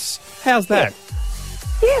difference. How's that?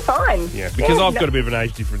 Yeah, fine. Yeah, because I've got a bit of an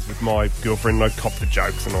age difference with my girlfriend. I cop the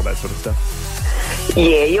jokes and all that sort of stuff.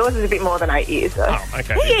 Yeah, yours is a bit more than 8 years, though. Oh,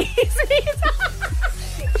 okay.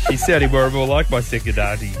 She sounded more like my second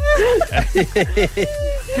auntie.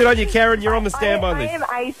 Good on you, Karen. You're on the standby list.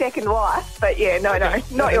 I am a second wife, but yeah, no,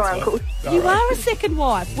 not your uncle. You are a second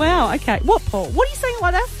wife. Wow, okay. What, Paul? What are you saying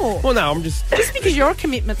like that for? Well, no, I'm just... Just because you're a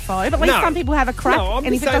commitment phobe, at least some people have a crack, and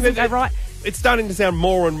if it doesn't go right... It's starting to sound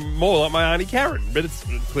more and more like my auntie Karen, but it's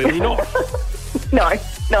clearly not. No,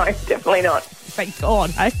 definitely not. Thank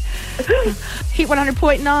God, eh? Hit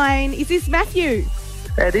 100.9. Is this Matthew?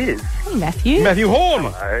 It is. Hey, Matthew. Matthew Horn.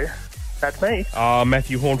 Hello. That's me.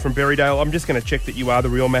 Matthew Horn from Berrydale. I'm just going to check that you are the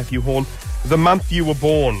real Matthew Horn. The month you were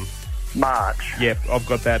born. March. Yep, I've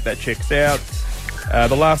got that. That checks out.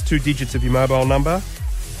 The last 2 digits of your mobile number.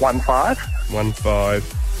 15. 15.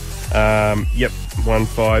 Yep,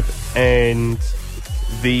 15. And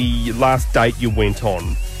the last date you went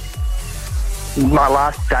on. My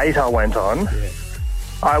last date I went on? Yeah.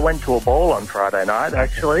 I went to a ball on Friday night,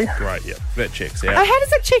 actually. Right, yeah, that checks out. How does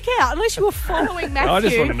that check out? Unless you were following Matthew. I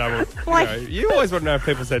just want to know. You always want to know if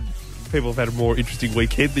people have had a more interesting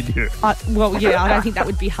weekend than you. Well, yeah, I don't think that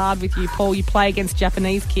would be hard with you, Paul. You play against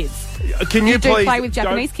Japanese kids. Can you do play with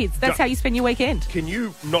Japanese kids? That's how you spend your weekend. Can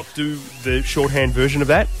you not do the shorthand version of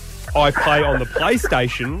that? I play on the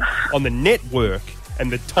PlayStation, on the network,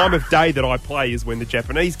 and the time of day that I play is when the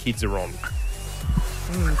Japanese kids are on.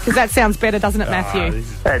 Because that sounds better, doesn't it, Matthew?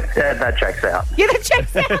 That checks out. Yeah, that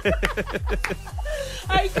checks out.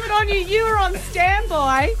 Hey, good on you. You were on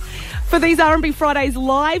standby for these R&B Fridays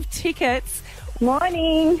live tickets.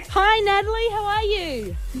 Morning. Hi, Natalie. How are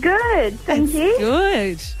you? Good, thank you.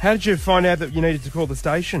 Good. How did you find out that you needed to call the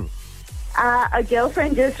station? A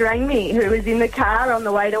girlfriend just rang me who was in the car on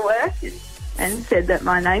the way to work and said that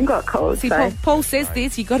my name got called. See, so. Paul says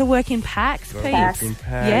this, you got to work in packs, Pete. In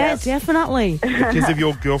packs. Yeah, definitely. Because of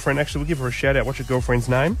your girlfriend. Actually, we'll give her a shout out. What's your girlfriend's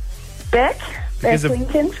name? Beck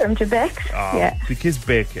Lincoln from Quebec. Yeah. Because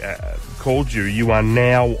Beck called you, you are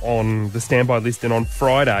now on the standby list, and on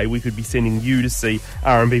Friday we could be sending you to see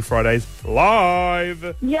R&B Fridays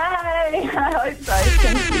live. Yay! I hope so.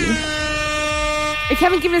 Thank you. If you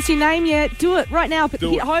haven't given us your name yet, do it right now.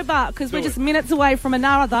 Hit Hobart, because we're just minutes away from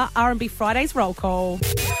another R&B Fridays roll call.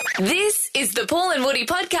 This is the Paul and Woody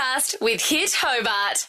podcast with Hit Hobart.